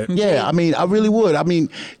yeah. that. Yeah, I mean, I really would. I mean,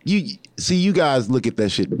 you guys look at that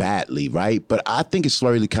shit badly, right? But I think it's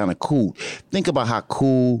really kind of cool. Think about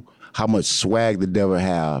how much swag the devil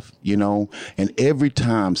have, and every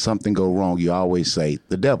time something go wrong, you always say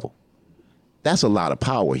the devil. That's a lot of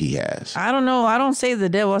power he has. I don't know. I don't say the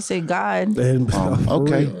devil. I say God. And,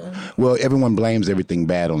 Okay. Well, everyone blames everything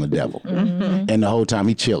bad on the devil. And the whole time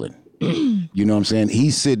he chilling. You know what I'm saying?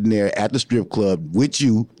 He's sitting there at the strip club with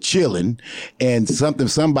you, chilling, and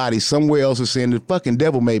somebody somewhere else is saying the fucking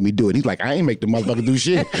devil made me do it. He's like, I ain't make the motherfucker do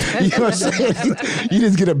shit. You know what I'm saying? You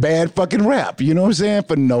just get a bad fucking rap. You know what I'm saying?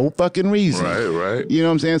 For no fucking reason. Right. You know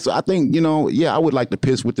what I'm saying? So I think, I would like to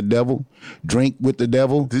piss with the devil, drink with the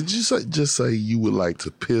devil. Did you just say you would like to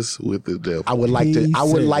piss with the devil? I would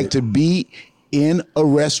like to be in a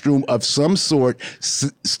restroom of some sort,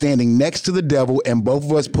 standing next to the devil, and both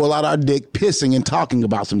of us pull out our dick, pissing and talking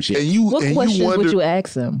about some shit. What questions would you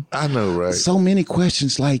ask him? I know, right? So many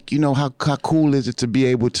questions, like, how cool is it to be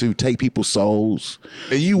able to take people's souls?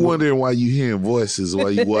 And you wondering why you hearing voices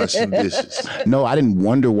while you washing dishes. No, I didn't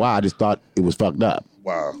wonder why. I just thought it was fucked up.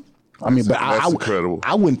 Wow. I mean, but that's incredible.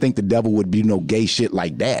 I wouldn't think the devil would be no gay shit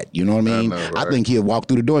like that. You know what I mean? I know, right? I think he'd walk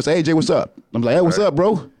through the door and say, "Hey, Jay, what's up?" I'm like, "Hey, what's up,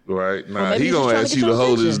 bro?" Right. Nah, maybe he he's gonna trying to ask get you to your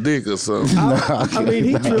hold his attention. dick or something. I mean,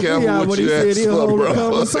 he tripped careful me out what when he you said ask he'll for, hold a bro.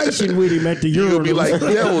 conversation with him at the You gonna urinal. be like,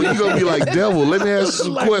 devil. You gonna be like, devil. Let me ask you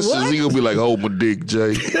some Like, questions. what? He gonna be like, hold my dick,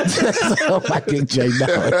 Jay, Oh, my dick, Jay,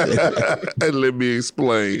 no. and let me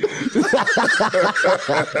explain.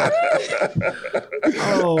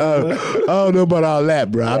 Oh, I don't know about all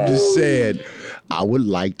that, bro. I'm just saying, I would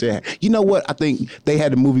like to. You know what? I think they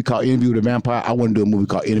had a movie called Interview with the Vampire. I want to do a movie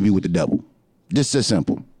called Interview with the Devil. Just as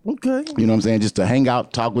simple. okay. You know what I'm saying? Just to hang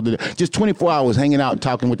out, talk with just 24 hours hanging out and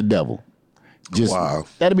talking with the devil. Just Wow.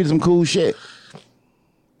 That'd be some cool shit.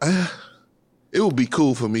 It would be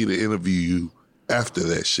cool for me to interview you after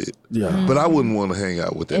that shit. Yeah. But I wouldn't want to hang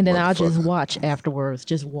out with that. And then I'll just motherfucker. watch afterwards.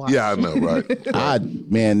 Just watch. Yeah, I know, right?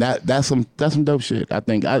 Man, that's some dope shit. I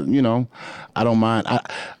think I don't mind.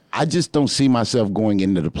 I just don't see myself going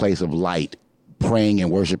into the place of light, praying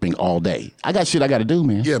and worshiping all day. I got shit I got to do,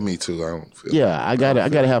 man. Yeah, me too. I don't feel. Yeah, I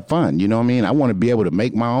gotta have fun. You know what I mean? I want to be able to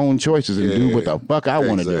make my own choices and do what the fuck I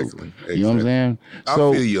want to do. Exactly. You know what I'm saying? I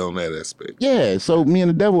So feel you on that aspect. yeah, so me and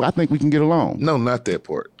the devil, I think we can get along. No, not that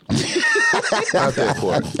part. Not that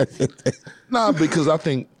part. Nah, because I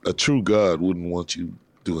think a true God wouldn't want you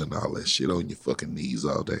doing all that shit on your fucking knees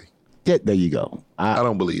all day. Yeah, there you go. I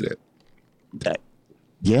don't believe that.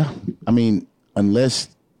 Yeah, I mean, unless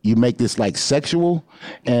you make this like sexual,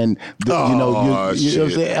 and you know what I'm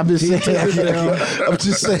shit. saying. I'm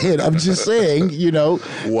just saying.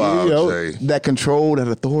 Wow, Jay. That control, that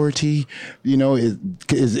authority.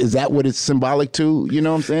 Is that what it's symbolic to? You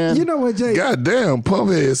know what I'm saying? You know what, Jay? Goddamn,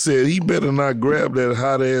 Pumphead said he better not grab that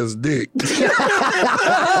hot ass dick.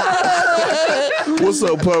 What's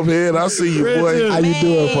up, Pumphead? I see you, boy. How you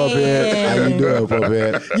doing, Pumphead? How you doing,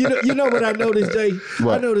 Pumphead? You know what I noticed, Jay?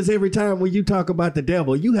 What? I notice every time when you talk about the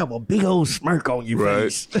devil, you have a big old smirk on your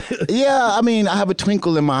Right. face. Yeah, I mean, I have a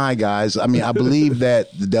twinkle in my eye, guys. I mean, I believe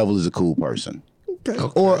that the devil is a cool person,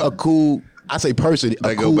 or a cool. I say person.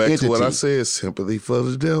 I A go cool back entity. to what I said: sympathy for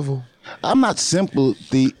the devil. I'm not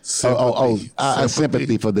sympathy. Sympathy.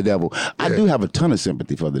 Sympathy for the devil. I do have a ton of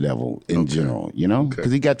sympathy for the devil in general,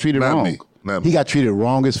 because he got treated Not wrong. me. Not me. He got treated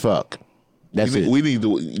wrong as fuck. That's it. We need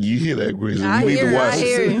to. You hear that, Grizzly? I We need hear to it, watch I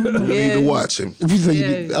hear him. it. We need Yeah. to watch him.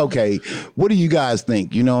 Okay, what do you guys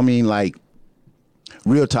think? You know what I mean? Like,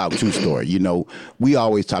 real talk, true story. We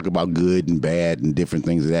always talk about good and bad and different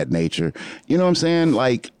things of that nature. You know what I'm saying?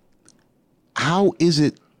 Like, how is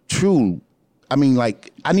it true? I mean,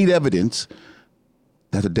 like, I need evidence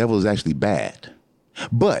that the devil is actually bad.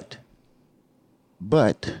 But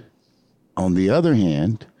on the other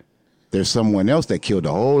hand, there's someone else that killed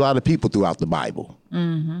a whole lot of people throughout the Bible.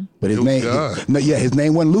 Mm-hmm. But his his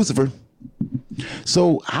name wasn't Lucifer.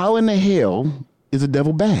 So how in the hell is the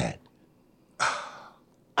devil bad?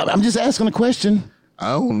 I'm just asking a question.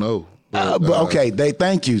 I don't know. But okay,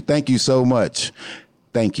 thank you so much.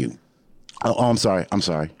 Thank you. Oh, I'm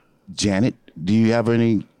sorry. Janet, do you have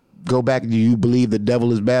any? Go back. Do you believe the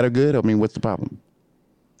devil is bad or good? I mean, what's the problem?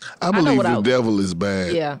 I believe what the I- devil is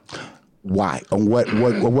bad. Yeah. Why? On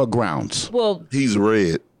what grounds? Well, He's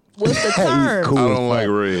red. what's the term? Cool. I don't like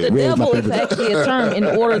The red. Red's my devil is favorite. actually a term in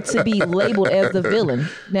order to be labeled as the villain.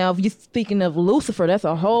 Now, if you're speaking of Lucifer, that's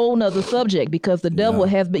a whole nother subject because the devil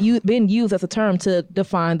has been used as a term to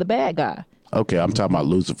define the bad guy. Okay, I'm talking about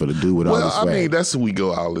Lucifer, the dude with all Well, the I swag. mean, that's we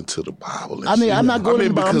go all into the Bible. And I mean, shit. I'm not going into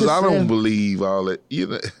the Bible, because I'm I just don't saying. believe all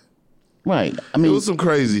that. Right. I It mean, was some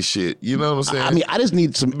crazy shit. You know what I'm saying? I mean, I just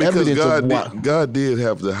need some because evidence of why. God did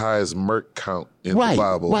have the highest murk count in the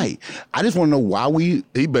Bible. Right. I just want to know why we.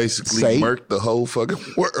 He basically Say- murked the whole fucking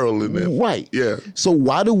world in that. Right. Yeah. So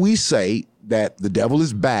why do we say that the devil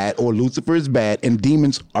is bad or Lucifer is bad and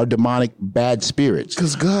demons are demonic bad spirits.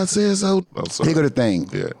 Because God says so. I'm sorry. Here go the thing.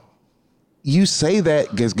 Yeah. You say that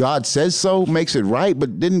because God says so, makes it right,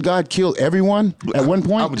 but didn't God kill everyone at one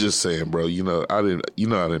point? I'm just saying, bro. I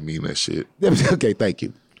didn't mean that shit. Okay, thank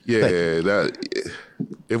you. Yeah,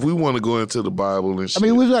 if we want to go into the Bible and shit, I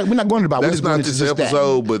mean, we're not going to the Bible. that's not this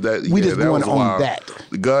episode, but we just that going was on wild. that.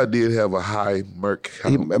 God did have a high merc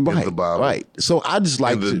count in the Bible, right. So I just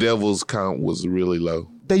like and the devil's count was really low.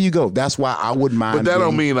 There you go. That's why I wouldn't mind. But that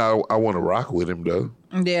don't mean I want to rock with him though.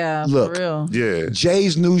 Yeah, Look, for real. Yeah,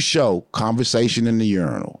 Jay's new show, Conversation in the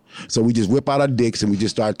Urinal. So we just whip out our dicks and we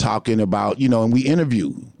just start talking about, and we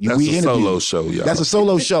interview. That's a solo show, y'all. That's a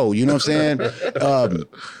solo show. You know what I'm saying?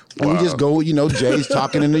 And we just go, Jay's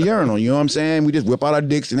talking in the urinal. You know what I'm saying? We just whip out our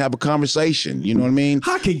dicks and have a conversation. You know what I mean?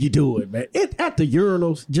 How can you do it, man? At the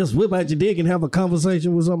urinals, just whip out your dick and have a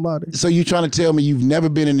conversation with somebody. So you trying to tell me you've never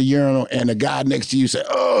been in the urinal and the guy next to you say,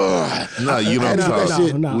 "Oh, no, you don't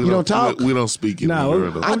talk. No. You don't talk. We don't speak in the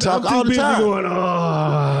urinal. I talk all the time. Going,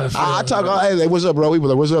 I talk all. Hey, what's up, bro? We be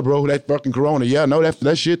like, what's up, bro? That fucking Corona. Yeah, no,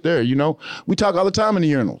 that shit there. We talk all the time in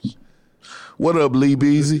the urinals. What up, Lee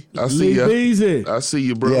Beasy? I see you. Beasy. I see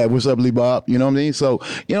you, bro. Yeah, what's up, Lee Bob? You know what I mean? So,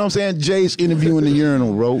 you know what I'm saying? Jay's interviewing the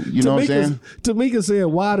urinal, bro. You know what I'm saying? Tamika said,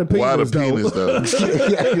 why the penis, Why the penis,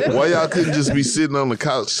 though? Why y'all couldn't just be sitting on the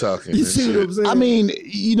couch talking? You see what I'm saying? I mean,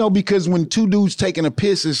 because when two dudes taking a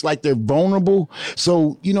piss, it's like they're vulnerable.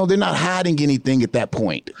 So, they're not hiding anything at that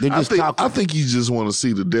point. They're just talking. I think you just want to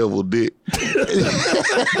see the devil dick.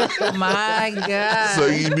 My God. So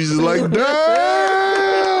you be just like, damn!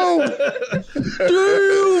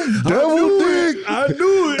 Devil dick! I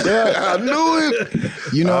knew it. I knew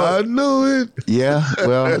it. I knew it. Yeah,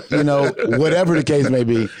 well, whatever the case may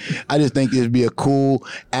be, I just think it'd be a cool,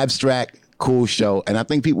 abstract, cool show. And I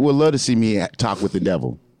think people would love to see me talk with the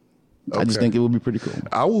devil. I just think it would be pretty cool.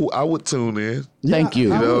 I would tune in. Thank you.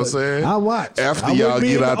 You know what I'm saying? I watch. After y'all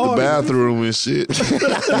get out the bathroom and shit. You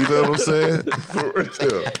know what I'm saying? For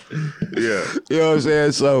real. Yeah. You know what I'm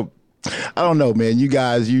saying? So, I don't know, man. You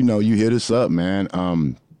guys, you hit us up, man.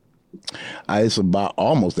 It's about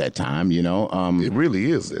almost that time, It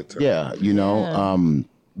really is that time. Yeah,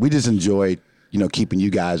 we just enjoyed, keeping you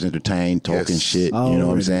guys entertained, talking shit, you know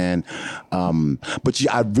what I'm saying? But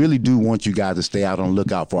I really do want you guys to stay out on the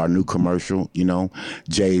lookout for our new commercial,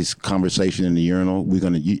 Jay's Conversation in the Urinal.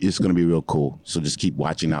 It's gonna be real cool. So just keep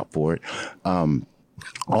watching out for it.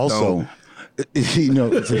 Also,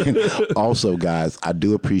 also, guys, I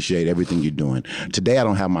do appreciate everything you're doing. Today, I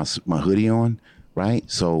don't have my hoodie on, right?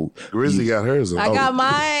 So Grizzly got hers on. I got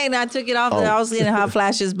mine. I took it off. I was getting hot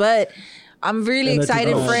flashes, but I'm really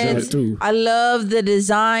excited, friends. I love the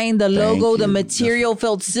design, the logo, the material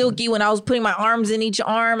felt silky when I was putting my arms in each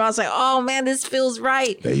arm. I was like, oh man, this feels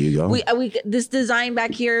right. There you go. This design back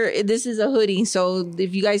here, this is a hoodie. So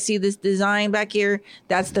if you guys see this design back here,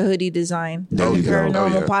 that's the hoodie design. There you go.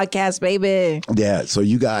 Paranormal Podcast, baby. Yeah. So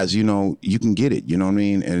you guys, you can get it. You know what I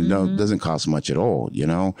mean? And it doesn't cost much at all.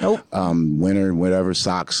 Nope. Winter, whatever,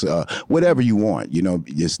 socks, whatever you want.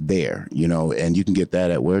 It's there. And you can get that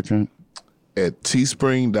at where, Trent? At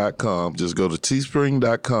teespring.com. Just go to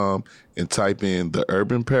teespring.com and type in the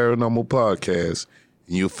Urban Paranormal Podcast,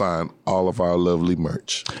 and you'll find all of our lovely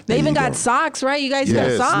merch. They even got socks, right? You guys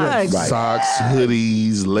got socks. Right. Socks,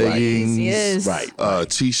 hoodies, leggings, Yes. Right.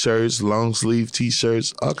 T-shirts, long sleeve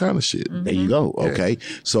T-shirts, all kind of shit. There you go. Okay.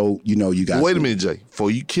 So, you guys. Wait a minute, Jay.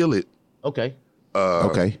 Before you kill it, Okay.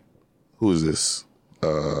 Okay. who is this?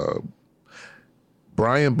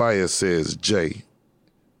 Brian Baez says, Jay,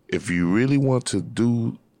 if you really want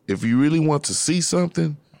to see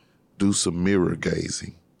something, do some mirror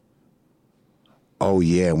gazing. Oh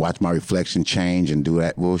yeah, and watch my reflection change and do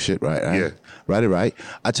that bullshit, right? Yeah. Right.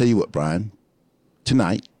 I tell you what, Brian.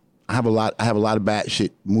 Tonight, I have a lot of bad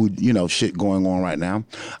shit mood, shit going on right now.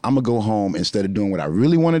 I'm gonna go home instead of doing what I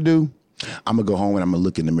really want to do. I'm gonna go home and I'm gonna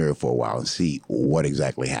look in the mirror for a while and see what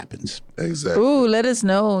exactly happens. Exactly. Ooh, let us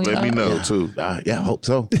know. Let me know too. Yeah, I hope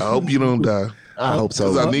so. I hope you don't die. I hope so.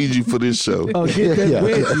 'Cause I need you for this show. Oh, get that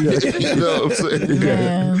wedgie. You know what I'm saying?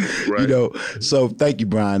 Yeah. Right. So thank you,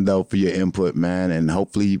 Brian, though, for your input, man, and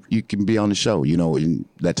hopefully you can be on the show, when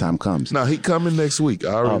that time comes. Now he coming next week.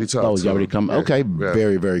 I already talked to him. you already come? Yeah. Okay, Yeah.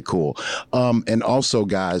 very, very cool. And also,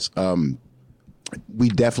 guys, we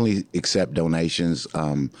definitely accept donations.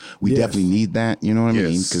 We definitely need that, you know what I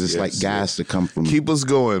mean? Because it's like guys to come from. Keep us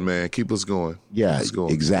going, man. Keep us going. Yeah, Keep us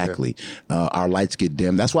going. exactly. Our lights get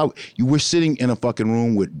dim. That's why we're sitting in a fucking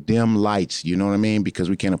room with dim lights. You know what I mean? Because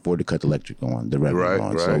we can't afford to cut the electric on, the revenue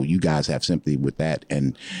on. So right. you guys have sympathy with that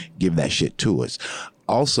and give that shit to us.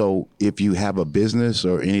 Also, if you have a business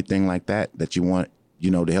or anything like that you want,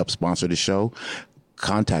 to help sponsor the show,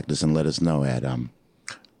 contact us and let us know at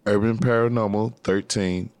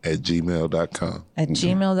urbanparanormal13@gmail.com. At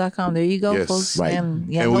gmail.com. There you go, Yes. folks. Right. And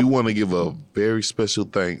we want to give a very special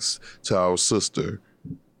thanks to our sister,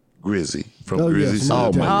 Grizzy, from Oh, Grizzy yes.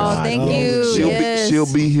 Cemetery. Oh, my God. thank you.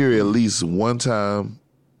 She'll be here at least one time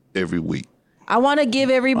every week. I want to give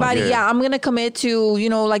everybody, Okay. I'm going to commit to,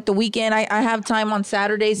 like the weekend. I have time on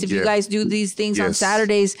Saturdays. If you Yeah. guys do these things on Yes.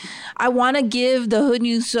 Saturdays, I want to give the Hood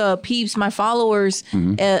News peeps, my followers,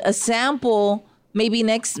 a sample. Maybe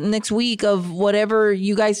next week of whatever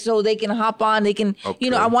you guys, so they can hop on. They can,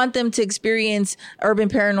 Okay. I want them to experience Urban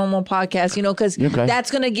Paranormal Podcast, because Okay.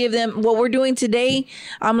 that's going to give them what we're doing today.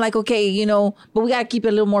 I'm like, okay, but we got to keep it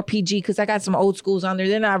a little more PG because I got some old schools on there.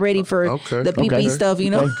 They're not ready for Okay. the PP Okay. stuff, Okay.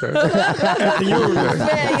 Man,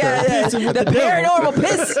 yeah. The paranormal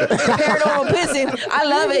pissing. I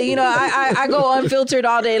love it. I go unfiltered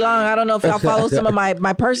all day long. I don't know if y'all follow some of my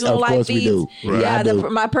personal Of life course we feeds. do. Right. Yeah, I do.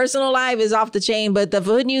 my personal life is off the chain, but the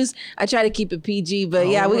Hood News, I try to keep it PG. But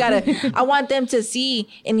yeah, I want them to see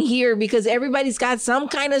and hear because everybody's got some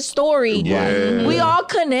kind of story. Yeah. We all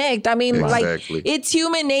connect. I mean, Exactly. like it's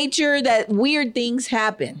human nature that weird things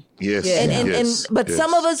happen. Yes. But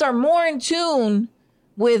some of us are more in tune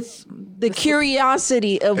with the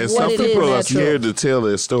curiosity of And what some it is. people are That's true. scared to tell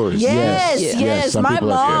their stories. Yes, Yes. yes. Yes, some My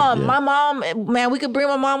people are mom, scared, yeah. my mom, man, we could bring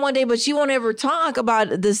my mom one day, but she won't ever talk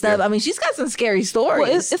about this stuff. Yeah. I mean, she's got some scary stories.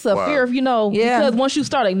 Well, it's a Wow. fear of, Yeah. because once you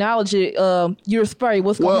start acknowledging, you're afraid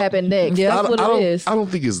what's going Well, to happen next. yeah. That's what it is. I don't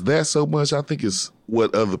think it's that so much. I think it's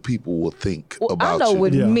what other people will think Well, about I know you.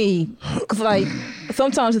 with Yeah. me, because like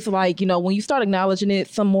sometimes it's like when you start acknowledging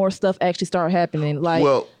it, some more stuff actually start happening. Like,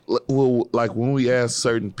 well, like when we ask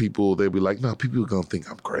certain people, they'll be like, "No, people are gonna think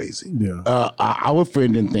I'm crazy." Yeah. Our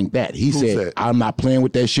friend didn't think that. He said, that? "I'm not playing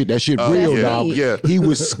with that shit. That shit real, yeah, dog." yeah. He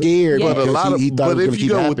was scared, Yeah. But a because lot of, he thought but it was if gonna you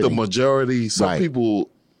keep go with the happening. majority, some Right. people,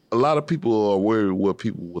 a lot of people are worried what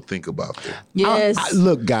people will think about them. yes.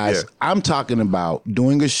 Look, guys, Yeah. I'm talking about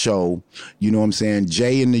doing a show. You know what I'm saying?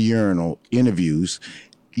 Jay in the Urinal interviews.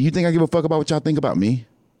 You think I give a fuck about what y'all think about me?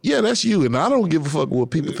 Yeah, that's you, and I don't give a fuck what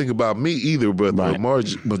people think about me either. But Right.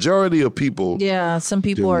 the majority of people, Yeah, some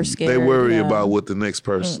people are scared. they worry yeah. about what the next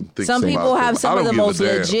person thinks. Some people about have them. some I of don't the give a most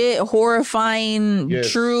damn. legit, horrifying, Yes.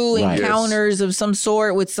 true Right. encounters of some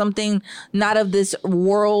sort with something not of this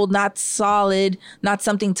world, not solid, not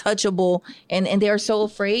something touchable, and they are so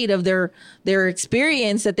afraid of their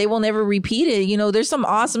experience that they will never repeat it. There's some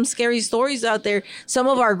awesome, scary stories out there. Some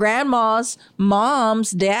of our grandmas,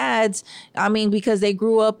 moms, dads, I mean, because they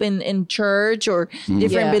grew up in church or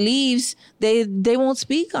different Yeah. beliefs, they won't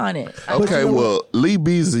speak on it. Okay, well, Lee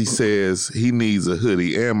Beasley says he needs a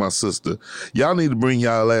hoodie, and my sister. Y'all need to bring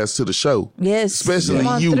y'all ass to the show. Yes, Especially come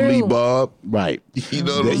on you, through. Lee Bob. Right. You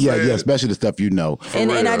know what I'm yeah, saying? yeah, especially the stuff you know.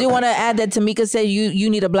 And I do real. want to add that Tamika said you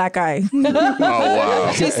need a black eye. Oh,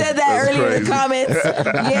 wow. She said that That's earlier in the crazy. comments.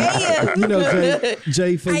 Yeah.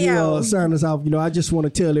 Jay, for you Ayo. sign us off, I just want to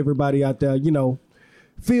tell everybody out there,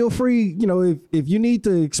 feel free, if you need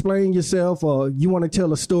to explain yourself or you want to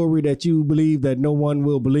tell a story that you believe that no one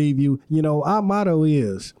will believe you, our motto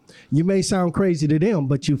is, you may sound crazy to them,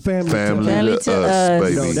 but you family to Family us. Family to to us, us.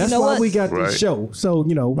 baby. That's You know why what? we got Right. this show. So,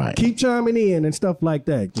 Right. keep chiming in and stuff like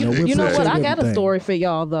that. We'll you know what? appreciate I got a everything. story for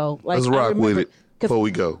y'all though. Like, Let's I rock with remember- it 'cause before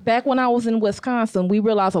we go. Back when I was in Wisconsin, we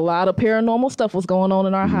realized a lot of paranormal stuff was going on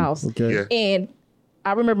in our house. Okay. Yeah. And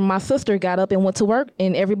I remember my sister got up and went to work,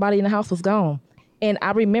 and everybody in the house was gone. And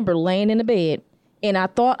I remember laying in the bed, and I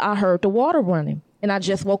thought I heard the water running. And I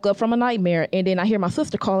just woke up from a nightmare, and then I hear my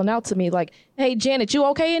sister calling out to me like, "Hey, Janet, you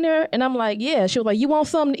okay in there?" And I'm like, "Yeah." She was like, "You want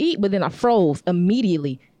something to eat?" But then I froze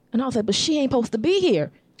immediately. And I was like, "But she ain't supposed to be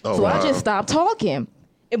here." Oh, so I wow. just stopped talking.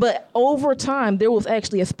 But over time, there was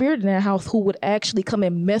actually a spirit in that house who would actually come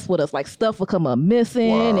and mess with us. Like stuff would come up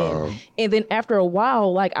missing. Wow. And then after a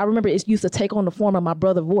while, like I remember it used to take on the form of my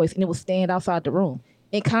brother's voice, and it would stand outside the room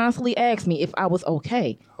and constantly ask me if I was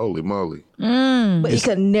okay. Holy moly. But it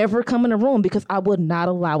could never come in the room because I would not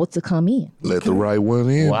allow it to come in. Let the right one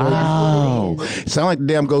in. Wow. Sound like the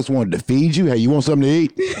damn ghost wanted to feed you. Hey, you want something to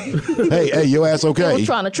eat? hey, your ass They okay? was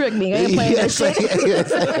trying to trick me. I ain't playing that shit.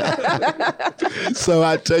 So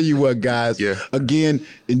I tell you what, guys. Yeah. Again,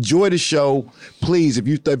 enjoy the show. Please, if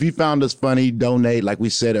you found us funny, donate, like we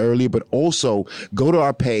said earlier. But also go to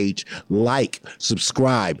our page, like,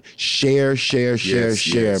 subscribe, share,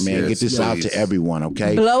 Yes, man. yes, Get this out please. to everyone.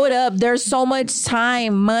 Okay. Blow it up. There's so much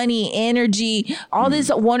time, money, energy, all this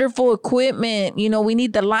wonderful equipment. You know, we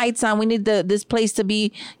need the lights on. We need this place to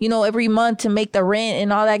be, you know, every month to make the rent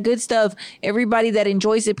and all that good stuff. Everybody that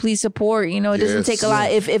enjoys it, please support. You know, it doesn't take a lot.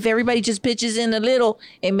 If everybody just pitches in a little,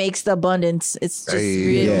 it makes the abundance. It's just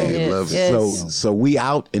really love it. So we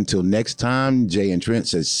out until next time. Jay and Trent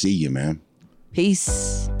says, see you, man.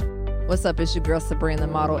 peace. What's up? It's your girl Sabrina the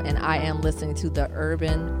Model, and I am listening to the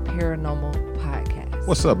Urban Paranormal Podcast.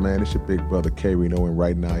 What's up, man? It's your big brother K Reno, and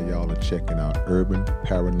right now y'all are checking out Urban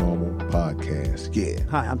Paranormal Podcast. Yeah.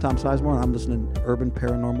 Hi, I'm Tom Sizemore, and I'm listening to Urban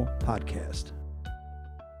Paranormal Podcast.